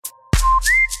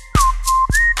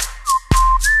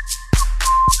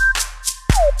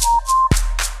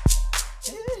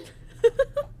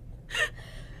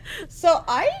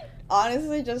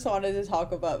honestly just wanted to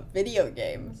talk about video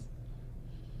games.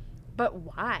 But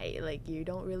why? Like, you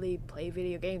don't really play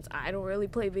video games. I don't really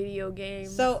play video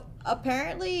games. So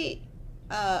apparently,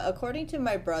 according to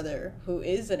my brother, who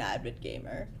is an avid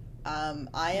gamer,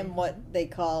 I am what they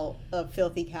call a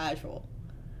filthy casual,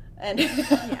 and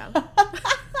Yeah.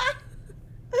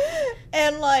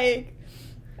 and like,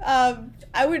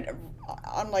 I would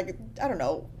on like I don't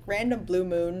know random blue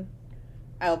moon,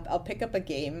 I'll pick up a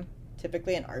game,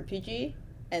 typically an RPG,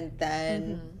 and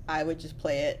then I would just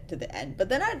play it to the end. But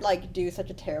then I'd like do such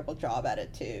a terrible job at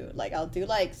it too. Like I'll do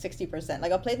like 60%.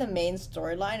 Like I'll play the main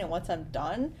storyline, and once I'm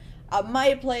done, I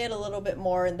might play it a little bit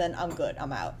more, and then I'm good.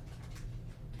 I'm out.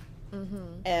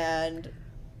 And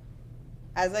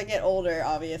as I get older,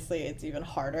 obviously it's even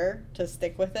harder to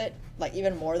stick with it, like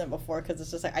even more than before, because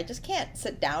it's just like I just can't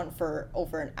sit down for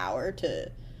over an hour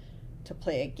to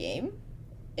play a game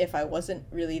if I wasn't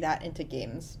really that into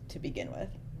games to begin with.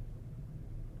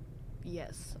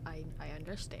 Yes, I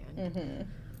understand.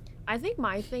 I think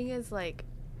my thing is, like,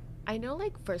 I know,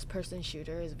 like, first-person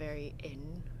shooter is very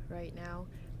in right now,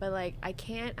 but, like, I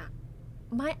can't...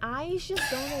 My eyes just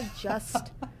don't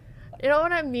adjust. You know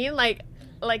what I mean? Like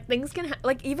things can...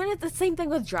 like, even it's the same thing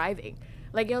with driving.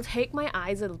 Like, it'll take my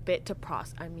eyes a bit to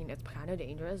process. I mean, it's kind of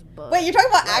dangerous, but... Wait, you're talking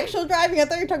about actual driving? I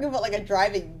thought you were talking about, like, a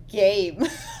driving game.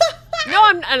 No,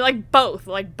 I'm like both.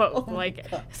 Oh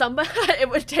like God. somebody, it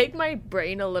would take my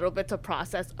brain a little bit to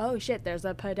process. Oh shit, there's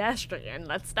a pedestrian.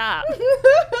 Let's stop.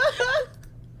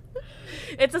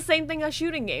 It's the same thing as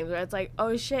shooting games, where it's like,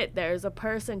 oh shit, there's a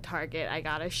person target. I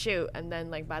gotta shoot, and then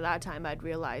like by that time, I'd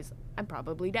realize I'm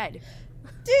probably dead.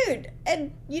 Dude,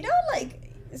 and you know,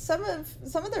 like some of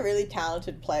the really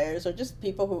talented players are just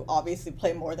people who obviously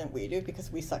play more than we do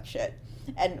because we suck shit.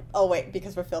 And oh wait,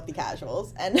 because we're filthy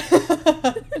casuals. And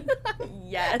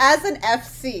Yes. as an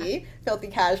FC, filthy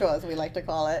casual as we like to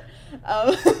call it,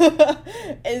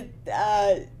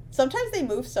 sometimes they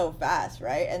move so fast,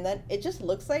 right? And then it just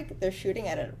looks like they're shooting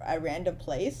at a random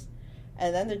place,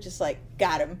 and then they're just like,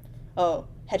 got him. Oh,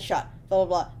 headshot. Blah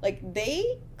blah blah. Like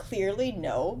they clearly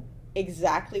know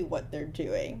exactly what they're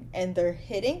doing, and they're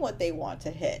hitting what they want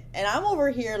to hit. And I'm over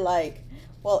here like,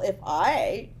 well, if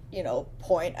I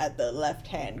point at the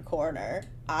left-hand corner,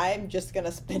 I'm just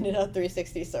gonna spin in a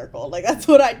 360 circle. Like, that's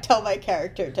what I tell my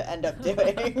character to end up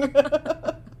doing.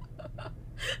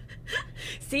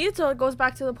 See, so it goes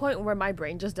back to the point where my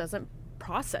brain just doesn't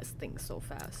process things so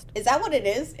fast. Is that what it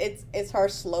is? It's our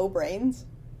slow brains?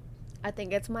 I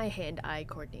think it's my hand-eye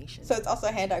coordination. So it's also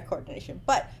hand-eye coordination.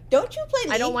 But don't you play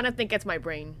League? I don't want to think it's my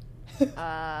brain.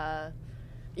 Yeah,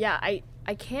 I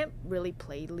can't really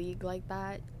play League like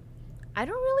that. I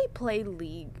don't really play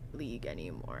League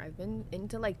anymore. I've been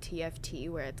into like TFT,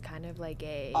 where it's kind of like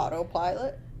a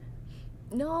autopilot.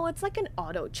 No, it's like an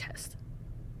auto chest.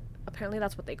 Apparently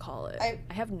that's what they call it. I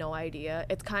have no idea.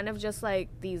 It's kind of just like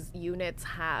these units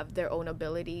have their own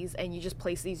abilities, and you just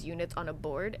place these units on a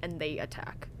board and they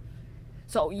attack.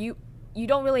 So you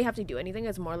don't really have to do anything.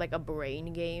 It's more like a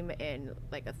brain game and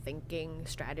like a thinking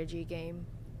strategy game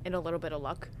and a little bit of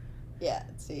luck. Yeah,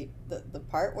 see, the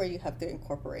part where you have to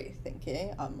incorporate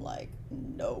thinking, I'm like,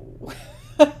 no.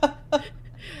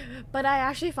 But I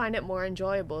actually find it more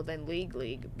enjoyable than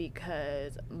League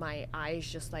because my eyes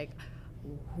just like,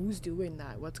 who's doing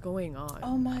that? What's going on?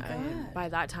 Oh my God. And by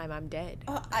that time, I'm dead.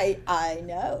 I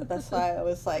know. That's why I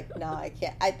was like, no, I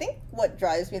can't. I think what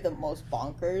drives me the most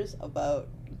bonkers about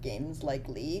games like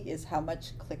League is how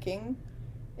much clicking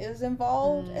is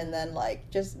involved, and then like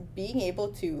just being able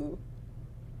to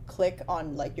click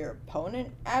on like your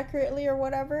opponent accurately or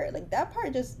whatever. Like that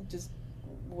part just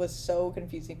was so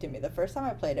confusing to me. The first time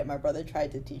I played it, my brother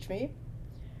tried to teach me.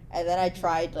 And then I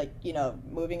tried, like,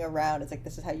 moving around. It's like,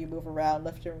 this is how you move around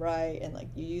left and right. And, like,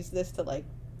 you use this to, like,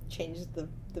 change the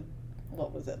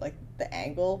what was it, like, the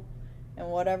angle and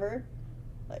whatever,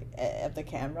 like, of the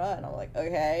camera. And I'm like,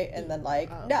 okay. And then, like,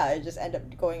 no, I just end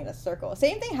up going in a circle.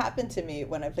 Same thing happened to me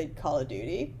when I played Call of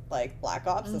Duty, like, Black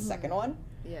Ops, the second one.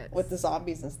 Yes. With the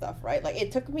zombies and stuff, right? Like,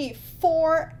 it took me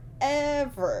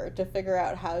forever to figure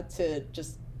out how to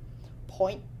just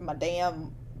point my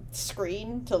damn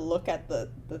screen to look at the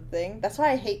thing. That's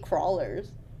why I hate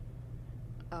crawlers,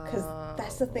 because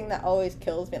that's the thing that always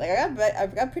kills me. Like I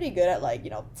got pretty good at like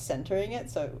centering it,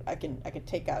 so I can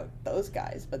take out those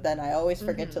guys, but then I always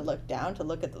forget to look down to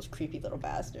look at those creepy little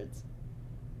bastards.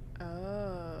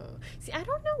 Oh, see, I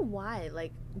don't know why.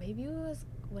 Like, maybe it was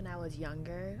when I was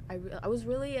younger. I was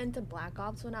really into Black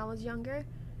Ops when I was younger,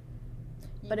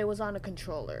 but it was on a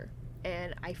controller.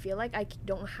 And I feel like I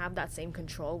don't have that same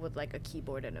control with, like, a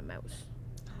keyboard and a mouse.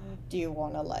 Do you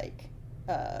want to, like,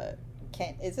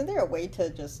 isn't there a way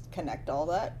to just connect all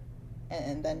that?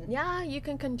 and then Yeah, you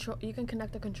can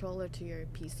connect a controller to your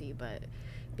PC, but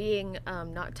being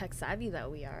not tech savvy that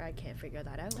we are, I can't figure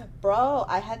that out. Bro,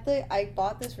 I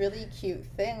bought this really cute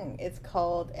thing. It's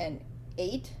called an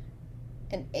 8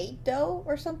 dough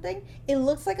or something. It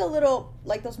looks like a little,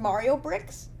 like those Mario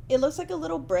bricks. It looks like a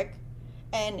little brick,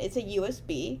 and it's a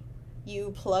USB.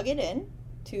 You plug it in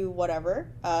to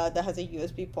whatever that has a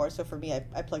USB port. So for me,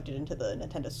 I plugged it into the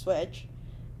Nintendo Switch,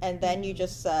 and then you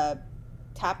just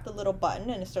tap the little button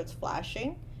and it starts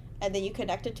flashing, and then you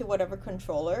connect it to whatever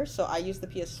controller. So I use the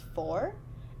PS4,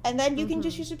 and then you can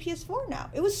just use the PS4 now.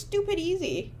 It was stupid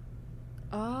easy.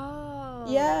 Oh.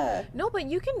 Yeah. No, but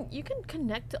you can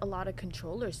connect a lot of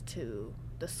controllers to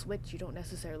the Switch. You don't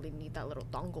necessarily need that little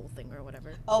dongle thing or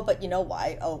whatever. Oh, but you know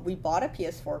why? Oh, we bought a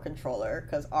PS4 controller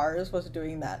because ours was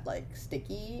doing that like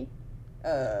sticky.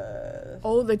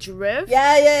 Oh, the drift.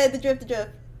 Yeah, the drift.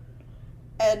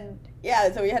 And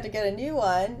yeah, so we had to get a new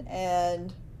one,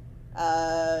 and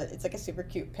it's like a super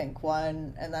cute pink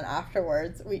one. And then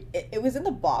afterwards, it was in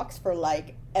the box for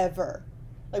like ever.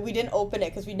 Like, we didn't open it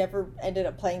because we never ended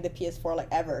up playing the PS4 like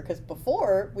ever. Because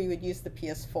before, we would use the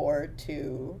PS4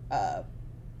 to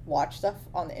watch stuff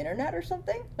on the internet or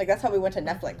something. Like, that's how we went to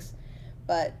Netflix.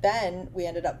 But then we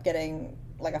ended up getting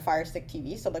like a Fire Stick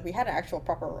TV. So like we had an actual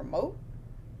proper remote,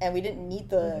 and we didn't need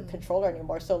the controller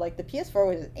anymore. So like the PS4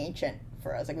 was ancient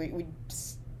for us. Like we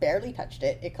barely touched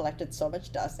it. It collected so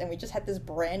much dust, and we just had this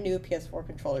brand new PS4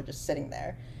 controller just sitting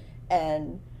there.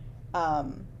 And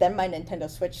then my Nintendo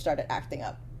Switch started acting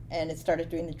up, and it started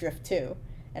doing the drift too.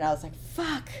 And I was like,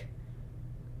 fuck,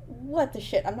 what the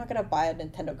shit? I'm not gonna buy a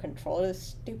Nintendo controller. It's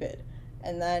stupid.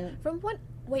 And then From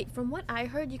what I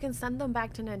heard, you can send them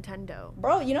back to Nintendo.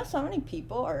 bro, you know, so many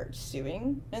people are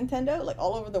suing Nintendo, like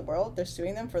all over the world. They're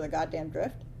suing them for the goddamn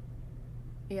drift.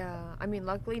 Yeah, I mean,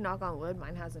 luckily, knock on wood,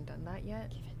 mine hasn't done that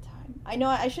yet. Give it time. I know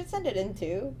I should send it in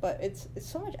too, but it's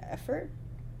so much effort,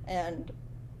 and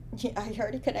yeah, I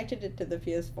already connected it to the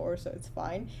PS4, so it's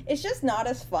fine. It's just not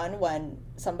as fun when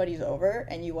somebody's over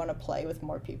and you want to play with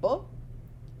more people,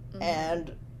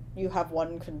 and you have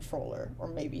one controller or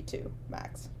maybe two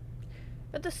max.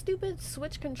 But the stupid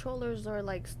Switch controllers are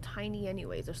like tiny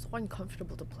anyways. They're so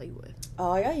uncomfortable to play with.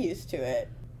 Oh, I got used to it.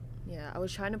 Yeah, I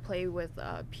was trying to play with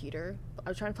Peter. I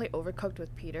was trying to play Overcooked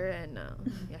with Peter, and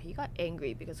yeah, he got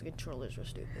angry because the controllers were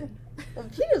stupid. Well,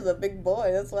 Peter's a big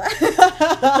boy, that's why.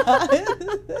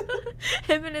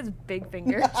 Him and his big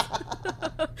fingers,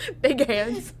 big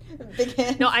hands. Big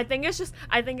hands. No, I think it's just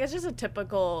a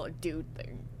typical dude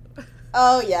thing.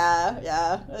 Oh yeah,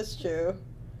 that's true.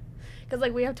 Because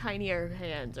like we have tinier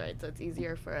hands, right? So it's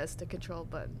easier for us to control.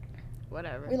 But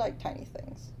whatever. We like tiny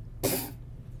things.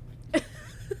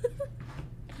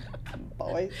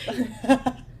 Boys.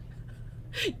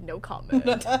 No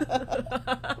comment.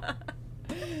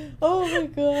 Oh my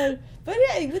god. But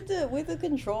yeah, with the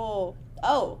control.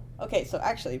 Oh, okay, so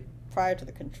actually, prior to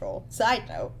the control, side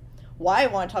note, why I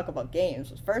want to talk about games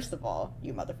was, first of all,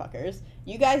 you motherfuckers,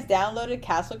 you guys downloaded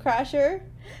Castle Crasher,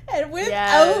 and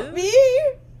without me,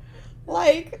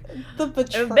 like, the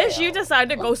betrayal. Bitch, you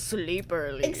decided to go sleep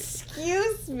early.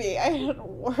 Excuse me, I had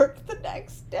work the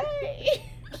next day.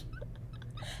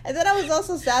 And then I was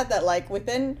also sad that, like,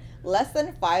 within less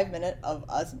than 5 minutes of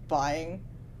us buying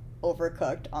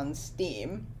Overcooked on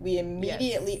Steam, we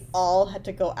immediately all had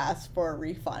to go ask for a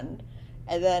refund.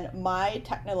 And then my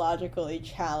technologically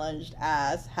challenged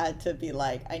ass had to be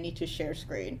like, I need to share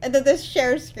screen. And then this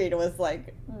share screen was,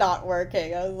 like, not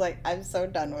working. I was like, I'm so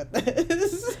done with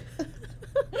this.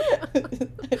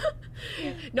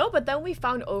 No, but then we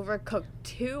found Overcooked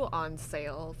 2 on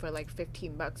sale for like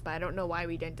 $15, but I don't know why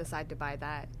we didn't decide to buy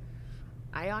that.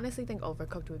 I honestly think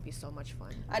Overcooked would be so much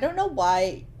fun. I don't know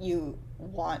why you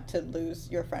want to lose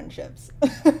your friendships.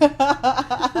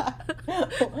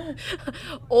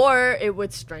 Or it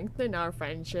would strengthen our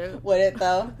friendship. Would it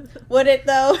though? Would it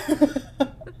though?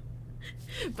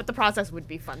 But the process would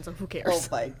be fun, so who cares? Oh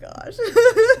my gosh.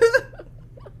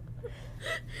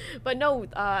 But no,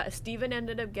 Steven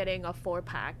ended up getting a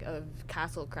 4-pack of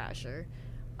Castle Crasher.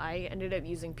 I ended up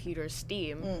using Peter's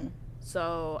Steam.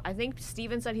 So I think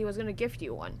Steven said he was going to gift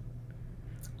you one.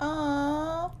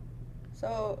 Aww.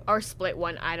 So... Or split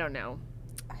one, I don't know.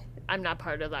 I'm not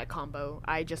part of that combo.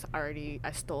 I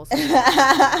stole something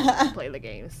to play the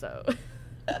game, so...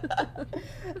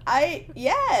 I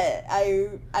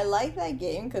like that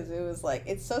game because it was like,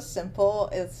 it's so simple,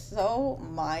 it's so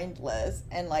mindless,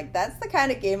 and like that's the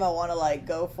kind of game I want to like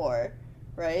go for,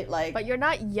 right? Like, but you're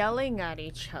not yelling at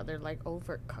each other like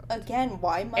Overcooked. Again,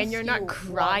 why must and you're not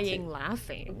crying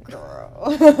laughing,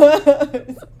 girl?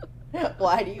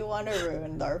 Why do you want to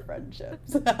ruin our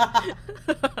friendships?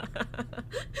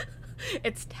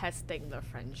 It's testing the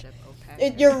friendship,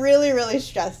 okay? You're really, really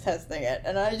stress testing it,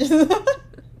 and I just...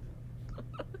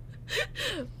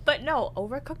 But no,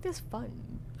 Overcooked is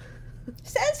fun.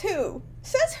 Says who?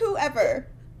 Says whoever.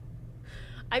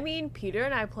 I mean, Peter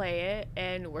and I play it,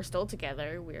 and we're still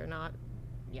together. We're not...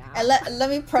 Yeah. And let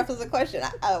me preface the question.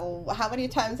 How many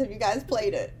times have you guys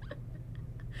played it?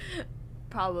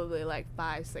 Probably like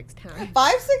 5-6 times.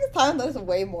 5-6 times? That's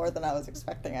way more than I was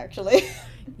expecting, actually.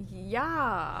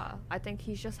 Yeah. I think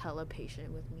he's just hella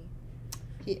patient with me.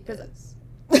 He is.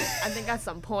 I think at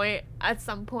some point,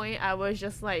 I was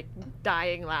just like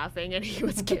dying laughing, and he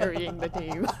was carrying the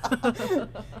team.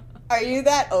 Are you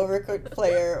that Overcooked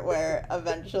player where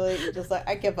eventually you're just like,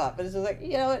 I give up, and it's just like,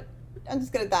 you know what? I'm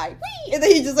just gonna die. Whee! And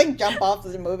then you just like jump off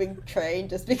the moving train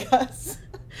just because.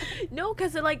 No,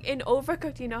 because like in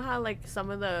Overcooked, you know how like some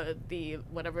of the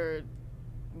whatever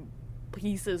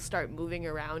pieces start moving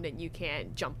around and you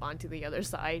can't jump onto the other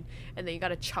side, and then you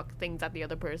gotta chuck things at the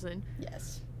other person.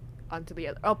 Yes. Onto the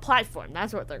other platform.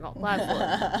 That's what they're called,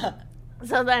 platform.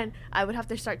 So then I would have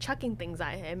to start chucking things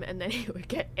at him, and then he would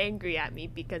get angry at me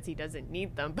because he doesn't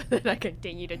need them, but then I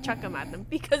continue to chuck them at them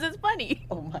because it's funny.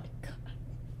 Oh my god.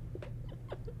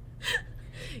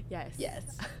 Yes.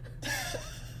 Yes.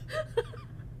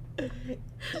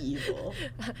 Evil.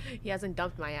 He hasn't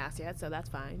dumped my ass yet, so that's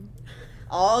fine.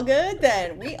 All good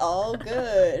then. We all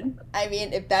good. I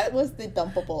mean, if that was the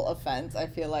dumpable offense, I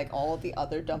feel like all of the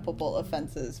other dumpable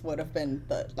offenses would have been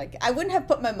I wouldn't have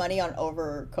put my money on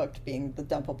Overcooked being the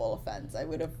dumpable offense. I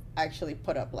would have actually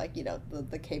put up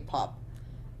the K-pop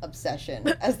obsession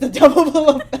as the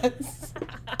dumpable offense.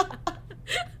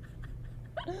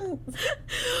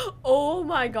 Oh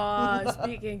my god,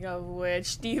 speaking of which,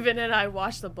 Steven and I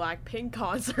watched the Blackpink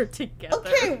concert together.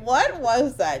 Okay, what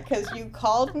was that? Because you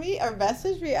called me or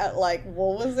messaged me at what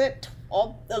was it,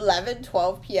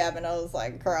 12 p.m. and I was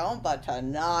like, girl, I'm about to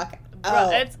knock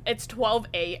out. Bro, it's 12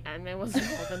 a.m. It was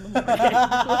 12 in the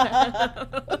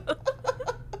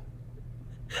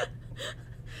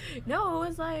morning. No,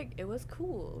 it was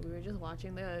cool. We were just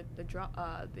watching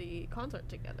the concert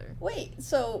together. Wait,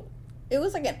 so it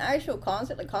was like an actual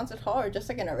concert, like concert hall, or just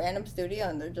like in a random studio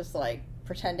and they're just like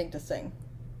pretending to sing?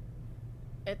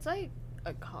 It's like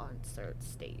a concert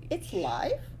stage. It's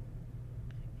live?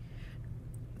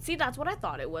 See, that's what I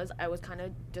thought it was. I was kind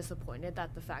of disappointed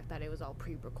that the fact that it was all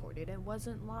pre-recorded and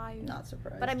wasn't live. Not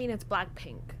surprised. But I mean, it's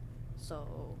Blackpink,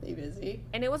 so... They busy?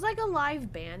 And it was like a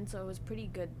live band, so it was pretty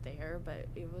good there, but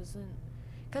it wasn't...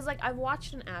 Because, like, I've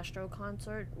watched an Astro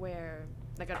concert where...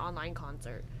 Like, an online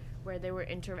concert, where they were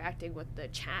interacting with the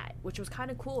chat, which was kind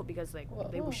of cool because, like, Whoa.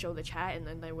 they would show the chat and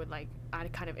then they would, like,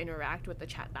 I'd kind of interact with the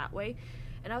chat that way.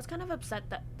 And I was kind of upset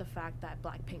that the fact that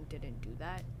Blackpink didn't do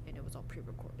that and it was all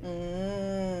pre-recorded.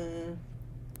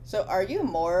 So are you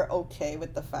more okay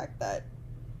with the fact that,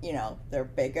 they're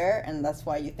bigger and that's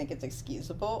why you think it's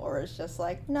excusable? Or it's just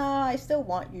like, nah, I still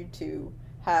want you to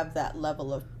have that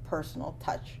level of personal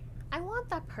touch? I want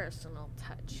that personal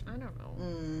touch. I don't know.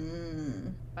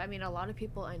 But I mean, a lot of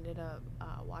people ended up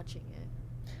watching it.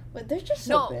 But they're just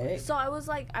so big. So I was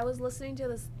listening to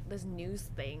this news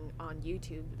thing on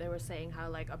YouTube. They were saying how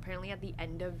like apparently at the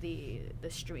end of the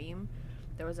stream,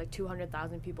 there was like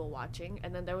 200,000 people watching,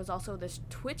 and then there was also this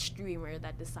Twitch streamer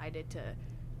that decided to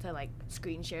like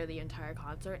screen share the entire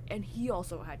concert, and he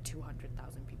also had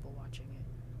 200,000 people watching it.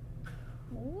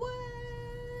 What?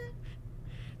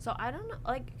 So I don't know,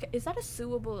 like, is that a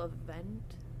suable offense?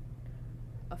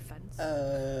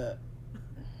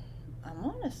 I'm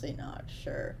honestly not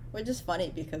sure. Which is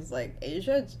funny because, like,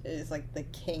 Asia is, like, the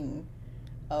king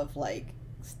of, like,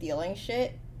 stealing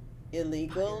shit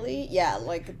illegally. Yeah,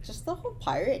 like, just the whole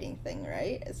pirating thing,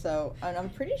 right? So, and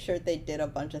I'm pretty sure they did a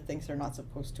bunch of things they're not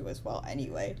supposed to as well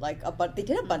anyway. Like, they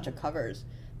did a bunch of covers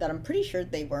that I'm pretty sure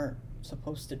they weren't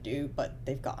supposed to do, but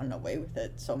they've gotten away with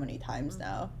it so many times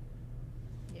now.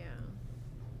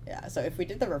 Yeah, so if we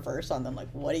did the reverse on them, like,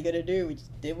 what are you gonna do? We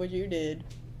just did what you did.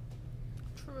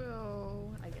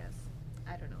 True, I guess.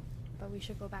 I don't know. But we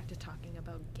should go back to talking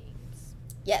about games.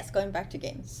 Yes, going back to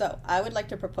games. So, I would like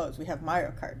to propose we have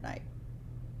Mario Kart night.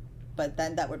 But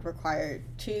then that would require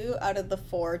 2 out of the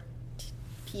 4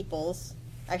 peoples.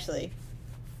 Actually,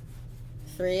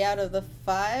 3 out of the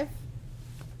 5?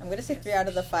 I'm gonna say 3 out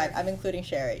of the 5. I'm including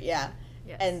Sherry, yeah.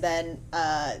 Yes. And then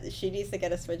she needs to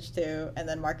get a Switch too, and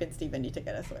then Mark and Steven need to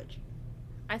get a Switch.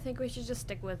 I think we should just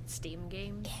stick with Steam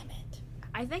games. Damn it.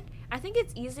 I think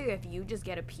it's easier if you just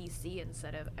get a PC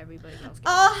instead of everybody else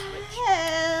getting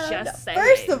a Switch. Just saying.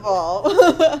 First of all,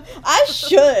 I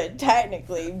should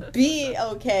technically be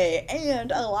okay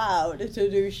and allowed to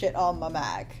do shit on my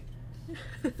Mac.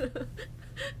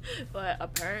 But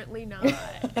apparently not.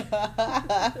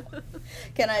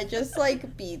 Can I just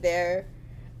like be there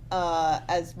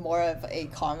as more of a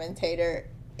commentator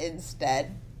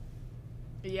instead?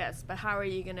 Yes, but how are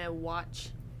you gonna watch?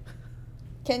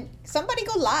 Can somebody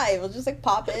go live? We'll just like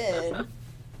pop in.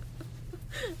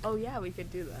 Oh yeah, we could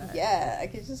do that. Yeah, I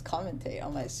could just commentate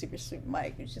on my super sweet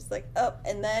mic. It's just like, oh,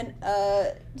 and then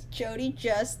Jody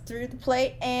just threw the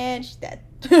plate and she's dead.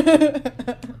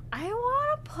 I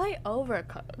want to play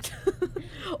Overcooked.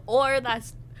 Or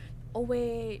that's... Oh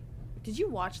wait, did you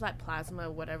watch that Plasma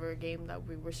whatever game that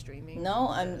we were streaming? No,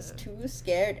 I'm too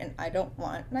scared and I don't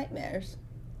want nightmares.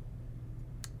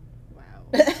 Wow.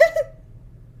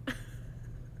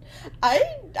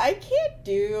 I can't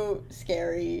do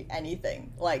scary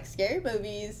anything. Like scary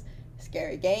movies,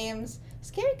 scary games,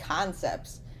 scary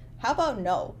concepts. How about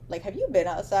no? Like, have you been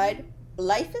outside?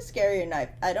 Life is scary enough.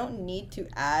 I don't need to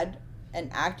add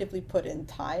and actively put in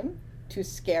time to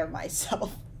scare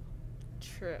myself.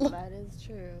 True. That is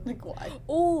true. Like, why?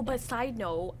 Oh, but side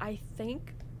note, I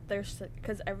think there's...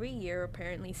 Because every year,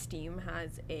 apparently, Steam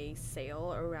has a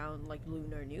sale around, like,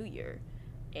 Lunar New Year.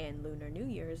 And Lunar New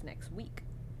Year is next week.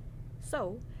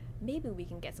 So, maybe we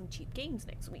can get some cheap games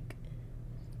next week.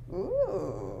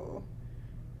 Ooh.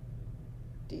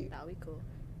 That'll be cool.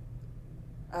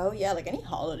 Oh, yeah, like any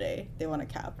holiday, they want to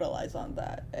capitalize on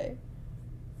that, eh?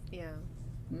 Yeah.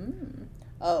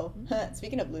 Oh,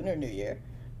 speaking of Lunar New Year,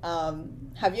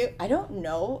 have you, I don't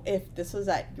know if this was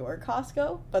at your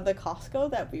Costco, but the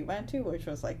Costco that we went to, which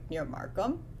was like near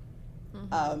Markham,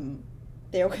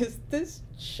 there was this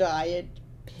giant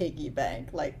piggy bank.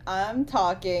 Like, I'm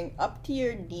talking up to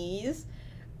your knees,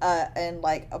 and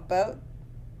like about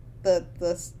the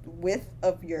width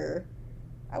of your,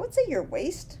 I would say your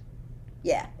waist.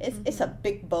 Yeah, it's a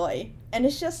big boy. And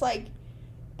it's just like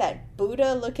that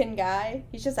Buddha looking guy.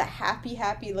 He's just a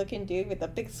happy looking dude with a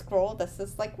big scroll that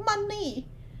says like money.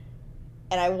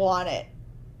 And I want it.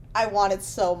 I want it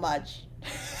so much.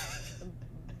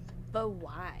 But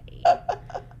why?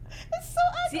 It's so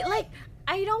ugly. See, like,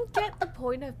 I don't get the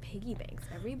point of piggy banks.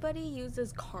 Everybody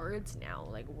uses cards now.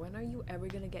 Like, when are you ever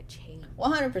gonna get change?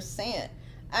 100%.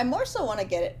 I more so want to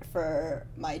get it for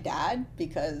my dad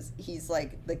because he's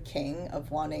like the king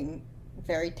of wanting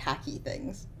very tacky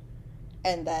things.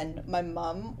 And then my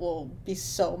mom will be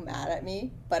so mad at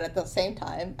me, but at the same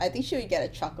time, I think she would get a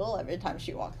chuckle every time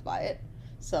she walks by it.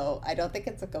 So I don't think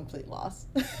it's a complete loss.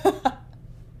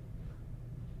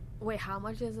 Wait, how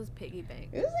much is this piggy bank?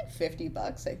 It was like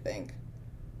 $50, I think.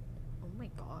 Oh my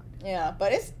god. Yeah,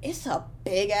 but it's a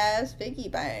big ass piggy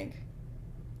bank.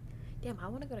 Damn, I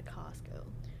want to go to Costco.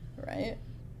 Right?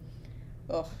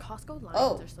 Ugh. Costco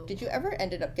lines are so did you long. ever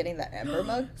ended up getting that Ember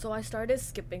mug? So I started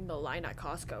skipping the line at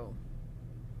Costco.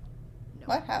 No.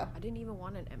 What? How? I didn't even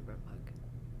want an Ember mug.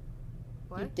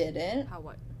 What? You didn't? How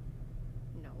what?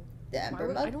 No. The Ember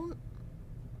would, mug? I don't...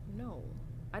 No.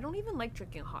 I don't even like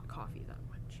drinking hot coffee that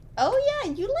much. Oh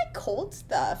yeah, you like cold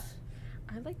stuff.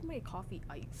 I like my coffee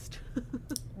iced.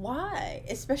 Why?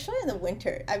 Especially in the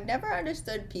winter. I've never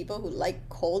understood people who like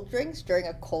cold drinks during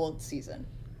a cold season.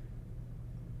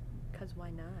 Because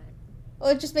why not? Well,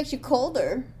 it just makes you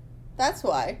colder. That's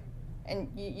why.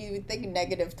 And you would think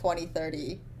negative 20,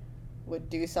 30 would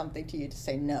do something to you to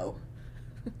say no.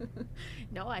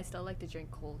 No, I still like to drink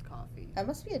cold coffee. That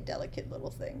must be a delicate little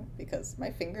thing because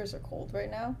my fingers are cold right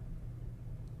now.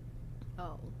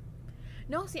 Oh.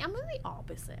 No, see, I'm the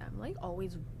opposite. I'm like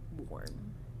always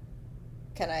warm.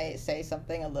 Can I say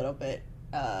something a little bit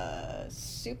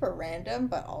super random,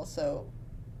 but also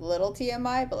little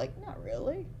TMI, but like not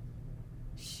really?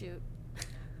 Shoot.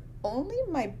 Only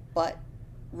my butt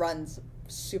runs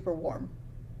super warm.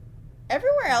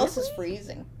 Everywhere else is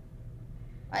freezing.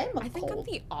 I am a I think cold.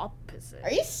 I'm the opposite.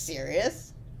 Are you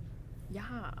serious?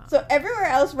 Yeah. So everywhere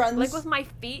else runs... Like with my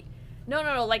feet...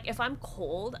 No. Like if I'm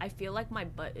cold, I feel like my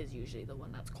butt is usually the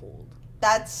one that's cold.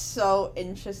 That's so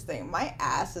interesting. My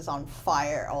ass is on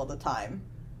fire all the time.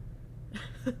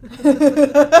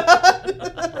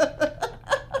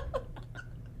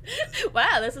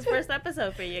 Wow, this is first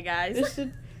episode for you guys.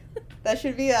 That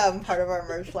should be part of our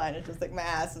merch line. It's just like my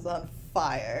ass is on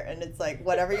fire, and it's like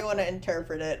whatever you want to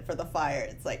interpret it for the fire.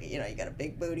 It's like, you know, you got a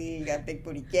big booty, you got a big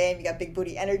booty game, you got big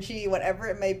booty energy, whatever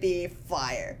it may be,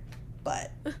 fire.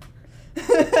 But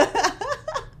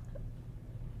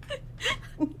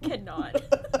Cannot.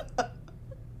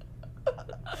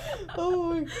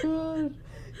 Oh my god.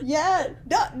 Yeah.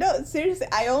 No, seriously.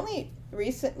 I only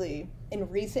recently, in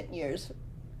recent years,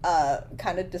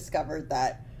 kind of discovered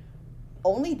that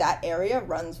only that area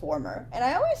runs warmer. And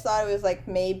I always thought it was like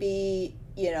maybe,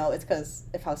 you know, it's because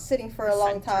if I was sitting for a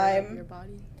long time. Your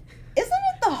body. Isn't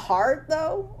it the heart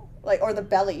though? Like, or the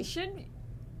belly?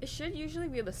 It should usually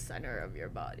be the center of your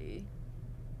body.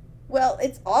 Well,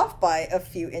 it's off by a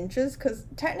few inches because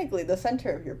technically the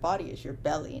center of your body is your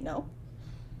belly, no?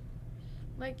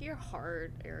 Like your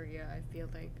heart area, I feel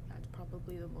like that's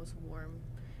probably the most warm.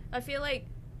 I feel like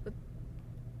with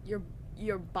your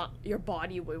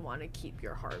body would want to keep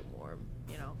your heart warm,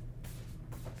 you know,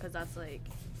 because that's like.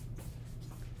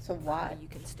 So why? You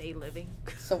can stay living.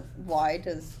 So why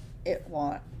does it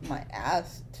want my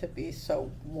ass to be so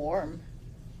warm?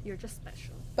 You're just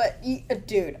special. But,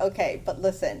 dude, okay, but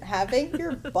listen, having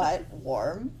your butt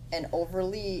warm and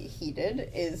overly heated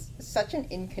is such an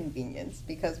inconvenience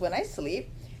because when I sleep,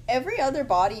 every other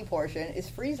body portion is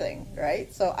freezing,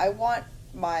 right? So I want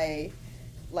my,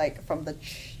 like, from the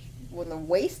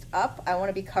waist up, I want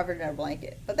to be covered in a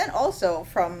blanket. But then also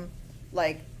from,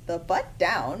 like, the butt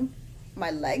down,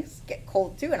 my legs get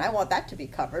cold too, and I want that to be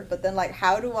covered. But then, like,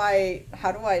 how do I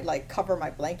like, cover my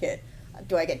blanket?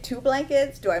 Do I get 2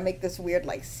 blankets? Do I make this weird,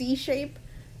 like, C shape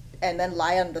and then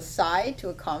lie on the side to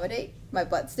accommodate my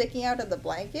butt sticking out of the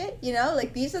blanket? You know,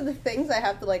 like, these are the things I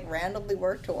have to, like, randomly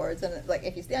work towards. And, like,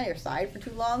 if you stay on your side for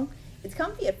too long, it's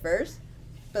comfy at first,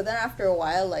 but then after a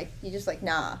while, like, you just, like,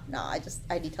 nah,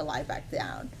 I need to lie back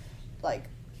down, like,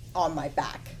 on my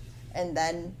back. And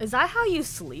then... Is that how you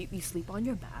sleep? You sleep on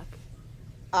your back?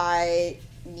 I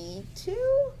need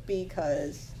to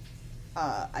because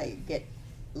I get,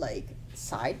 like,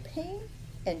 side pain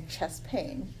and chest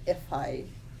pain if I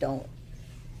don't.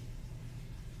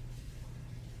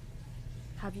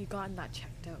 Have you gotten that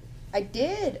checked out? I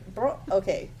did, bro.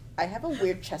 Okay, I have a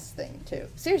weird chest thing too.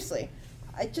 Seriously,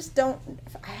 I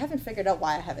haven't figured out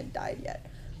why I haven't died yet.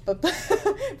 But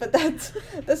but that's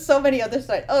so many other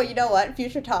stories. Oh, you know what?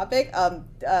 Future topic.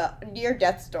 Near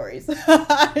death stories.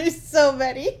 There's so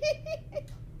many.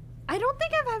 I don't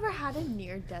think I've ever had a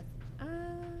near death. I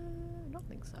don't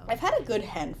think so. I've had a good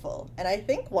handful, and I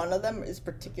think one of them is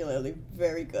particularly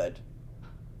very good.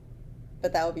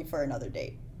 But that would be for another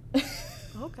date.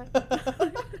 Okay.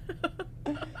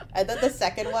 And then the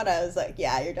second one, I was like,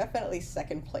 yeah, you're definitely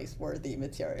second place worthy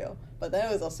material. But then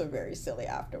it was also very silly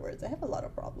afterwards. I have a lot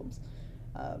of problems.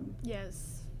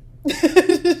 Yes.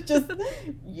 Just,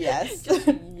 yes. Just,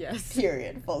 yes.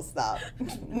 Period. Full stop.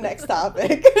 Next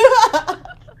topic.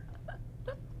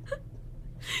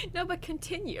 No, but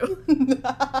continue.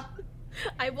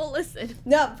 I will listen.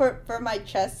 No, for my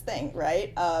chest thing,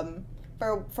 right?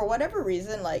 For whatever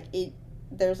reason, like,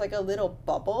 there's like a little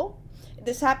bubble.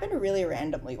 This happened really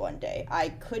randomly one day. I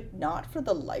could not for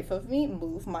the life of me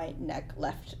move my neck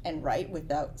left and right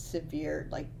without severe,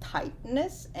 like,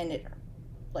 tightness, and it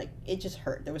just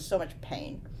hurt. There was so much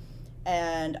pain.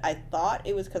 And I thought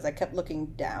it was because I kept looking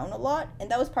down a lot,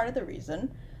 and that was part of the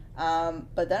reason.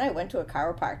 But then I went to a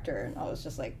chiropractor, and I was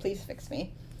just like, please fix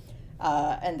me.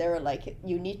 And they were like,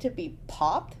 you need to be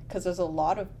popped because there's a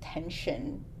lot of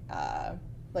tension,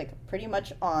 like, pretty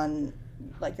much on,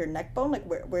 like, your neck bone, like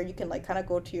where you can, like, kind of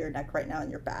go to your neck right now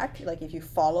in your back, like if you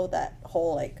follow that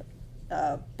whole, like,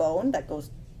 bone that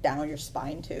goes down your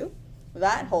spine too,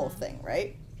 that whole thing,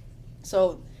 right?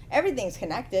 So everything's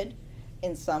connected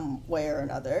in some way or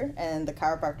another, and the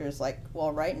chiropractor is like,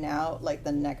 well, right now, like,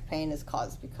 the neck pain is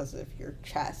caused because of your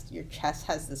chest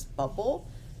has this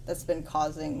bubble that's been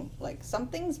causing, like,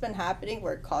 something's been happening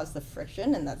where it caused the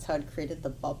friction, and that's how it created the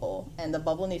bubble, and the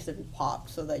bubble needs to be popped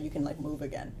so that you can, like, move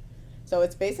again. So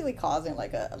it's basically causing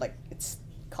like a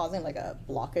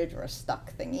blockage or a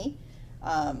stuck thingy.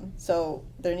 So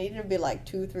there needed to be like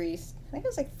 2-3, I think it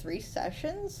was like 3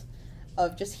 sessions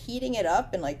of just heating it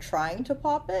up and, like, trying to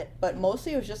pop it. But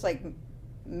mostly it was just, like,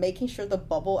 making sure the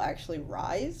bubble actually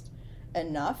rised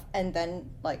enough, and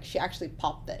then, like, she actually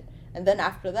popped it. And then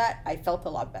after that, I felt a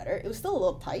lot better. It was still a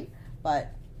little tight,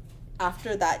 but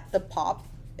after that, the pop,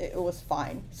 it was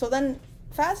fine. So then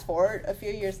fast forward a few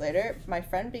years later, my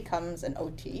friend becomes an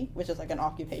OT, which is like an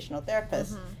occupational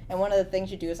therapist. And one of the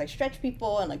things you do is, like, stretch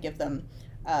people and, like, give them,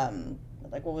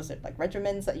 like, what was it, like,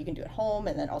 regimens that you can do at home,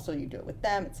 and then also you do it with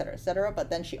them, etc., etc. But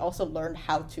then she also learned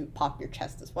how to pop your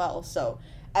chest as well. So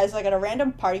as, like, at a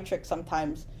random party trick,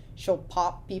 sometimes she'll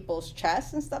pop people's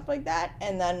chests and stuff like that.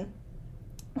 And then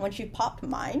when she popped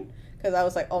mine, because I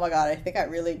was like, oh my god, I think I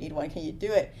really need one, can you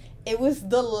do it? It was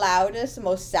the loudest,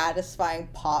 most satisfying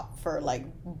pop for, like,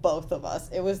 both of us.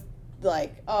 It was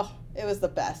like, oh, it was the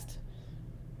best.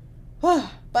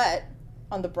 But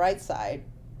on the bright side,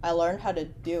 I learned how to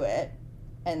do it,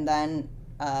 and then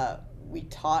we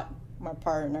taught my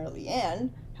partner Leanne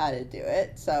how to do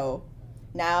it. So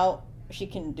now she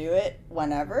can do it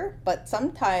whenever, but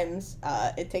sometimes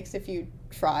it takes a few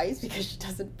tries because she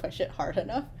doesn't push it hard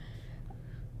enough.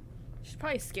 She's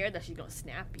probably scared that she's gonna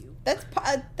snap you. That's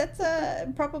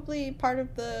probably part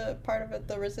of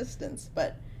the resistance.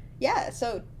 But yeah,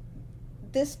 so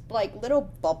this like little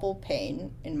bubble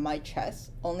pain in my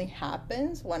chest only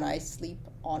happens when I sleep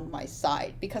on my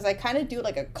side, because I kind of do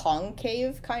like a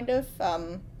concave kind of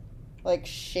like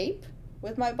shape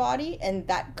with my body, and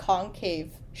that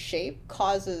concave shape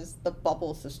causes the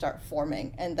bubbles to start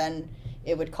forming, and then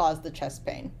it would cause the chest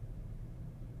pain.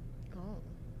 Oh,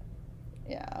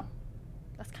 Yeah.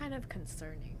 that's kind of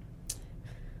concerning.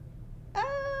 Um,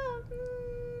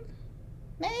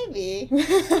 maybe.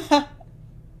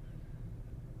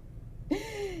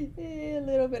 A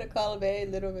little bit of column A, a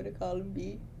little bit of column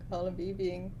B. Column B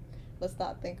being, let's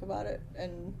not think about it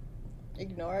and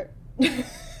ignore it.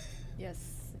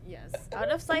 Yes. Out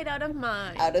of sight, out of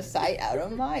mind. Out of sight, out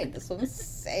of mind. That's what I'm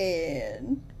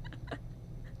saying.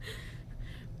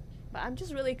 But I'm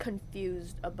just really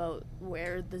confused about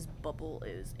where this bubble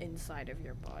is inside of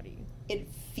your body. It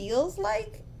feels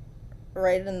like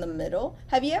right in the middle.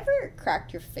 Have you ever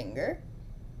cracked your finger?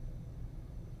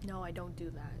 No, I don't do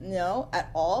that. No,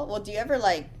 at all? Well, do you ever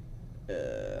like,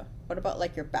 what about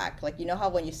like your back? Like, you know how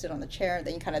when you sit on the chair and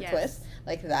then you kind of twist?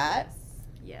 Like that?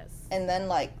 Yes. And then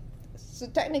like, so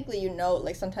technically, you know,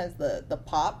 like sometimes the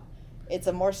pop, it's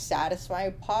a more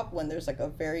satisfying pop when there's like a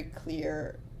very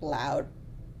clear, loud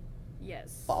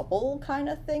bubble kind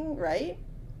of thing, right?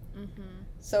 Mm-hmm.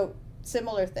 So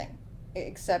similar thing,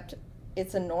 except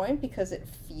it's annoying because it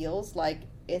feels like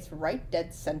it's right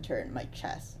dead center in my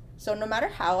chest. So no matter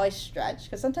how I stretch,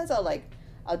 because sometimes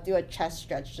I'll do a chest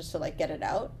stretch just to like get it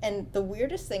out. And the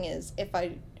weirdest thing is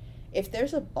if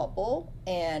there's a bubble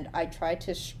and I try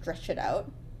to stretch it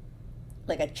out,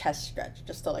 like a chest stretch,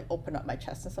 just to like open up my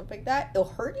chest and stuff like that, it'll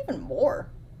hurt even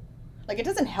more. Like it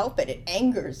doesn't help it, it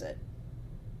angers it.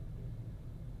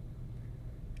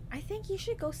 I think you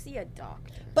should go see a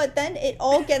doctor. But then it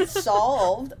all gets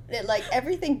solved. It, like,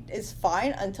 everything is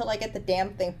fine until I get the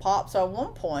damn thing popped. So at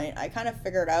one point, I kind of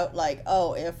figured out, like,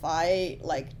 oh, if I,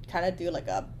 like, kind of do, like,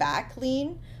 a back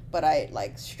lean, but I,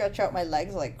 like, stretch out my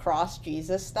legs, like, cross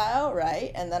Jesus style,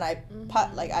 right? And then I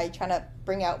I try to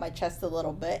bring out my chest a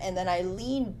little bit, and then I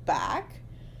lean back.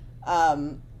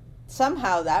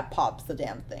 Somehow that pops the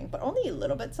damn thing, but only a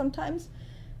little bit sometimes.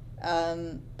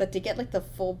 But to get, like, the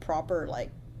full proper,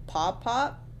 like, pop,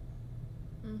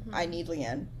 I need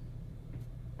Leanne.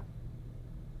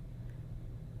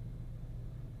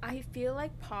 I feel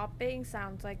like popping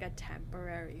sounds like a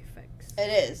temporary fix.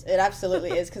 It is. It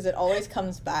absolutely is, because it always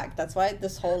comes back. That's why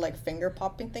this whole like finger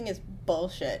popping thing is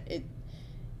bullshit.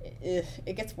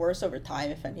 It gets worse over time,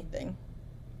 if anything.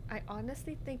 I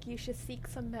honestly think you should seek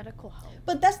some medical help.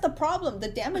 But that's the problem. The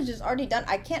damage is already done.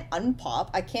 I can't unpop.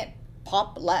 I can't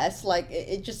pop less. Like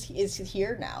it just is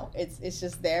here now. It's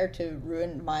just there to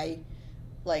ruin my,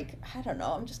 like, I don't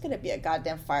know. I'm just gonna be a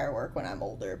goddamn firework when I'm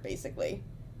older. Basically,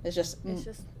 it's just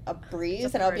a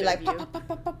breeze, and I'll be like pop pop pop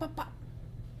pop pop pop pop.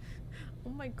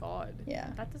 Oh my god.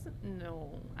 Yeah. That doesn't.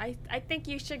 No. I think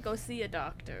you should go see a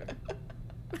doctor.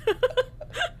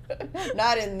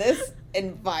 Not in this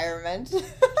environment.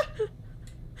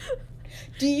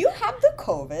 Do you have the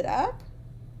COVID app?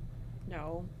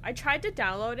 No. I tried to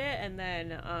download it, and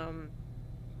then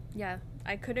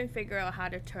I couldn't figure out how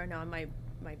to turn on my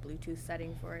Bluetooth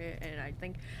setting for it, and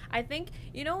I think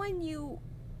you know when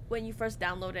you first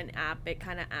download an app, it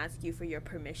kind of asks you for your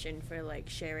permission for like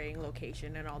sharing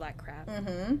location and all that crap.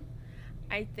 Mm-hmm.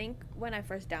 I think when I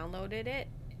first downloaded it,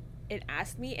 it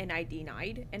asked me and I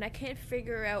denied, and I can't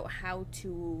figure out how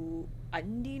to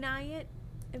undeny it,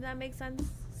 if that makes sense.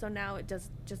 So now it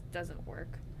just doesn't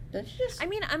work. Don't you just... I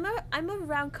mean, I'm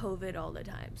around COVID all the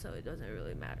time, so it doesn't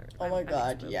really matter. Oh my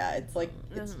god, yeah, it's like,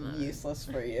 it's useless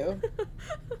for you.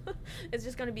 It's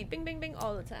just gonna be bing, bing, bing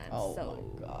all the time. Oh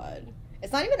so. my god.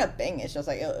 It's not even a bing, it's just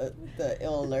like,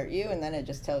 it'll alert you, and then it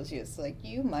just tells you, it's like,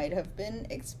 you might have been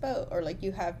exposed, or like,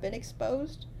 you have been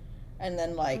exposed, and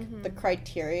then like, the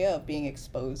criteria of being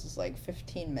exposed is like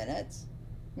 15 minutes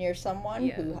near someone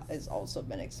who has also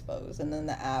been exposed, and then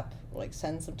the app like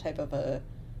sends some type of a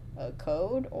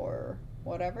code or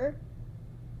whatever.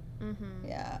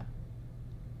 Yeah.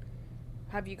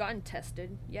 Have you gotten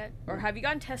tested yet? Or have you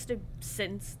gotten tested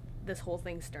since this whole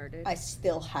thing started? I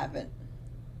still haven't.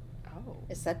 Oh.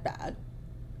 Is that bad?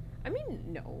 I mean,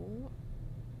 no.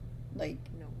 Like,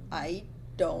 no. I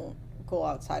don't go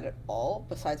outside at all,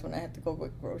 besides when I have to go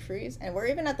get groceries. And we're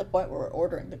even at the point where we're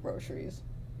ordering the groceries.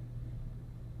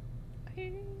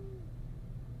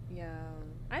 Yeah.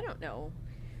 I don't know.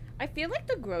 I feel like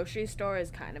the grocery store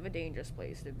is kind of a dangerous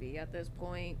place to be at this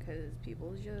point, because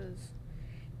people just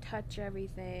touch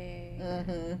everything.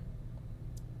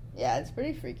 Yeah, it's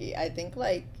pretty freaky. I think,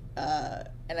 like,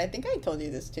 and I think I told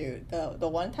you this too. The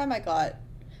one time I got,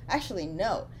 actually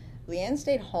no, Leanne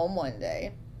stayed home one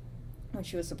day when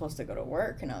she was supposed to go to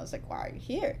work, and I was like, "Why are you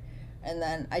here?" And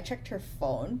then I checked her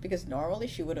phone because normally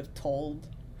she would have told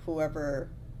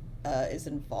whoever is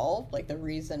involved like the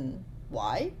reason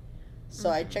why. So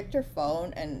I checked her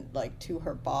phone and like to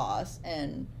her boss,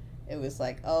 and it was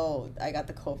like, "Oh, I got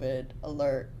the COVID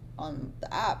alert on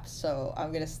the app, so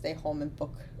I'm gonna stay home and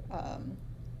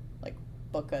like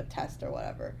book a test or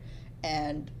whatever."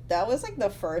 And that was like the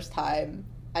first time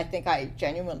I think I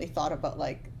genuinely thought about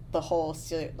like the whole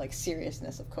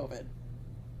seriousness of COVID.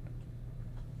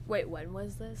 Wait, when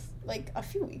was this? Like a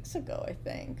few weeks ago, I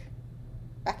think,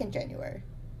 back in January.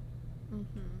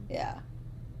 Yeah.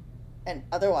 And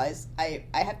otherwise, I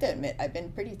have to admit I've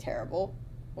been pretty terrible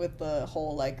with the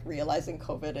whole like realizing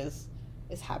COVID is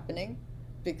happening,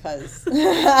 because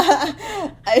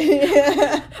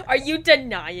Are you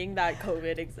denying that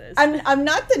COVID exists? I'm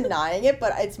not denying it,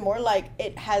 but it's more like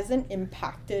it hasn't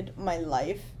impacted my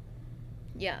life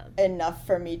enough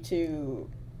for me to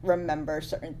remember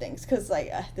certain things, because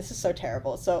like this is so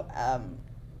terrible. So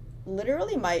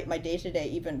literally my day-to-day,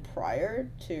 even prior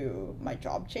to my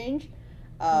job change,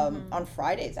 on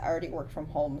Fridays I already worked from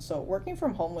home, so working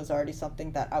from home was already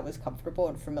something that I was comfortable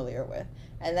and familiar with.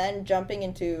 And then jumping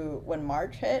into when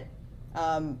March hit,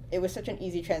 it was such an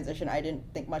easy transition. I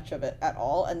didn't think much of it at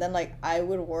all. And then like I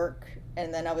would work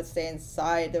and then I would stay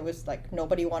inside. There was like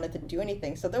nobody wanted to do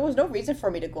anything, so there was no reason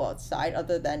for me to go outside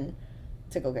other than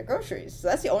to go get groceries. So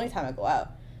that's the only time I go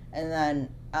out. And then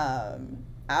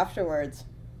afterwards,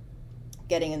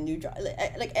 getting a new job,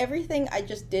 like everything I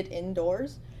just did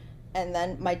indoors. And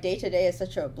then my day-to-day is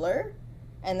such a blur,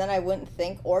 and then I wouldn't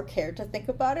think or care to think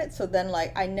about it. So then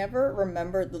like I never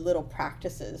remembered the little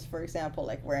practices, for example,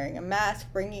 like wearing a mask,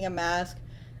 bringing a mask.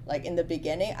 Like in the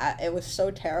beginning it was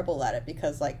so terrible at it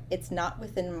because like it's not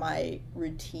within my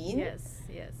routine. Yes.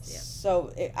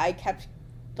 So I kept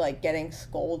like getting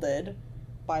scolded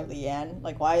by Leanne,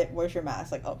 like, where's your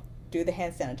mask? Like, oh, do the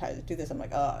hand sanitizer, do this. I'm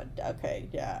like, oh, okay,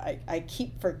 yeah. I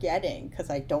keep forgetting because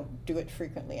I don't do it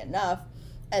frequently enough.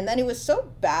 And then it was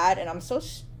so bad, and I'm so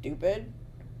stupid.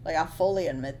 Like, I fully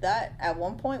admit that. At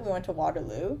one point, we went to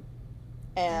Waterloo,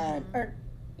 and,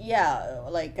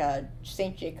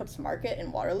 St. Jacob's Market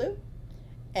in Waterloo.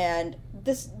 And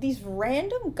these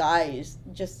random guys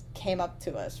just came up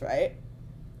to us, right?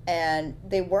 And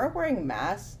they weren't wearing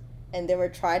masks, and they were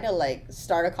trying to, like,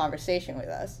 start a conversation with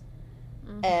us.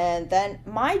 And then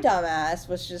my dumbass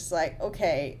was just like,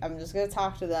 okay, I'm just going to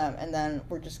talk to them, and then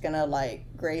we're just going to, like,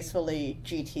 gracefully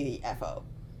GT the FO,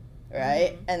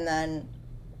 right? And then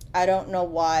I don't know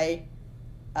why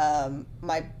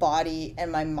my body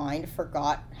and my mind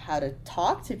forgot how to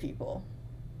talk to people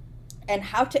and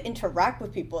how to interact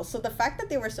with people. So the fact that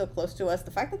they were so close to us,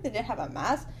 the fact that they didn't have a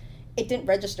mask, it didn't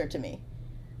register to me.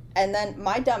 And then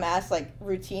my dumb ass, like,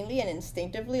 routinely and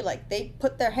instinctively, like, they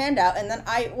put their hand out, and then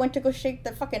I went to go shake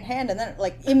their fucking hand, and then,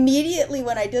 like, immediately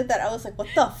when I did that, I was like, what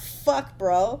the fuck,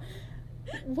 bro?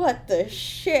 What the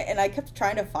shit? And I kept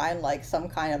trying to find, like, some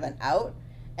kind of an out,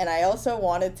 and I also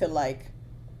wanted to, like,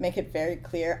 make it very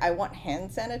clear, I want hand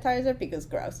sanitizer because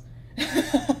gross.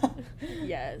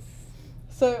 Yes.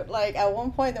 So, like, at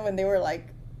one point, when they were,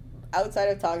 like, outside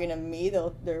of talking to me,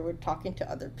 they were talking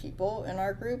to other people in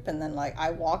our group, and then like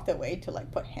I walked away to like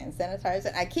put hand sanitizer,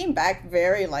 and I came back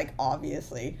very like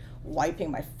obviously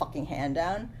wiping my fucking hand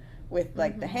down with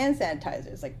like the hand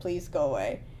sanitizers, like, please go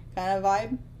away kind of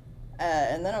vibe.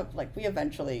 And then like we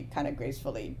eventually kind of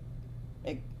gracefully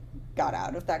got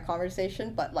out of that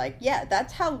conversation, but like, yeah,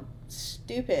 that's how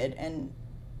stupid and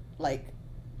like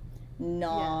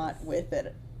not with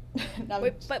it.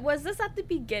 Wait, but was this at the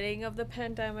beginning of the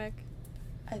pandemic?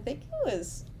 I think it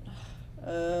was,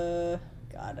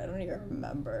 God, I don't even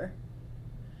remember.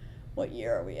 What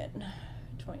year are we in?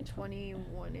 2020.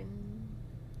 21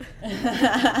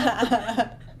 I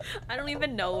don't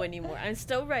even know anymore. I'm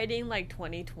still writing like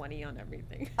 2020 on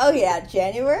everything. Oh yeah,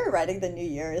 January, writing the new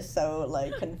year is so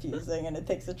like confusing, and it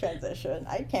takes a transition.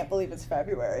 I can't believe it's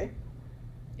February.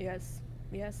 Yes,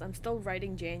 I'm still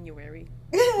writing January.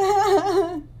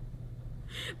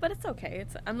 But it's okay.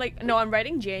 I'm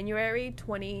writing January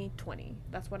 2020.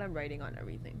 That's what I'm writing on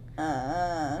everything.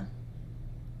 I'm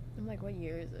like, what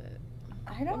year is it?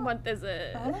 What month is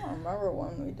it? I don't remember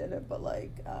when we did it, but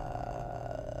like,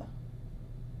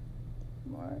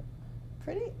 more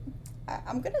pretty.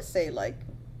 I'm gonna say like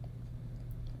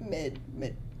mid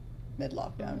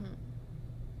lockdown.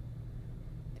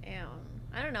 Damn,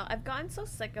 I don't know. I've gotten so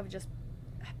sick of just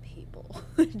people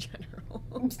in general.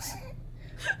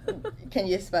 Can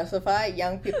you specify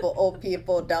young people, old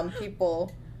people, dumb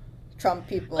people, Trump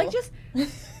people. Like, just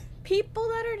people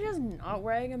that are just not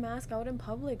wearing a mask out in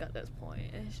public at this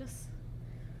point. It's just...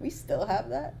 We still have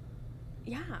that?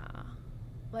 Yeah.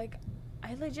 Like,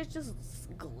 I legit just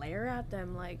glare at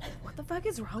them like, what the fuck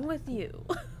is wrong with you?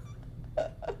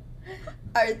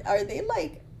 Are they,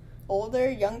 like, older,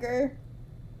 younger?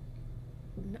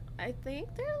 No, I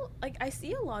think they're, like, I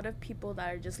see a lot of people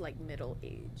that are just, like,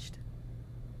 middle-aged.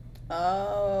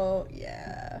 Oh,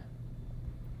 yeah.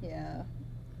 Yeah.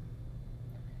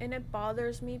 And it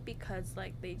bothers me because,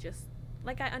 like, they just,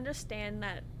 like, I understand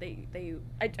that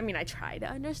I mean, I try to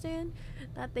understand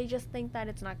that they just think that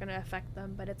it's not going to affect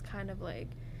them, but it's kind of like,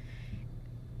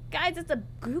 guys, it's a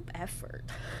group effort.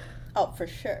 Oh, for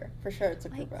sure. For sure it's a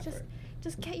group like, effort.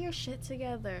 Just get your shit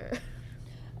together.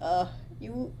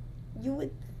 You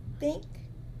would think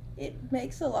it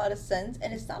makes a lot of sense,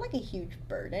 and it's not like a huge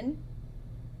burden.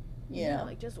 You know?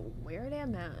 Like, just wear a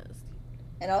damn mask.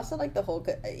 And also, like, the whole...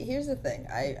 Here's the thing.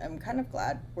 I'm kind of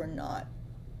glad we're not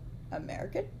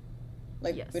American.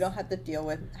 Like, yes. We don't have to deal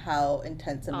with how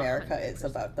intense America 100%. is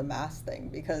about the mask thing,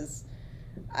 because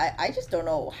I just don't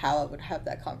know how I would have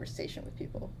that conversation with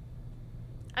people.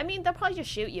 I mean, they'll probably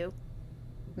just shoot you.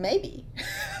 Maybe.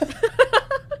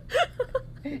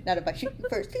 Not if I shoot you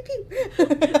first. Pew pew.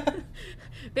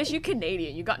 Bitch, you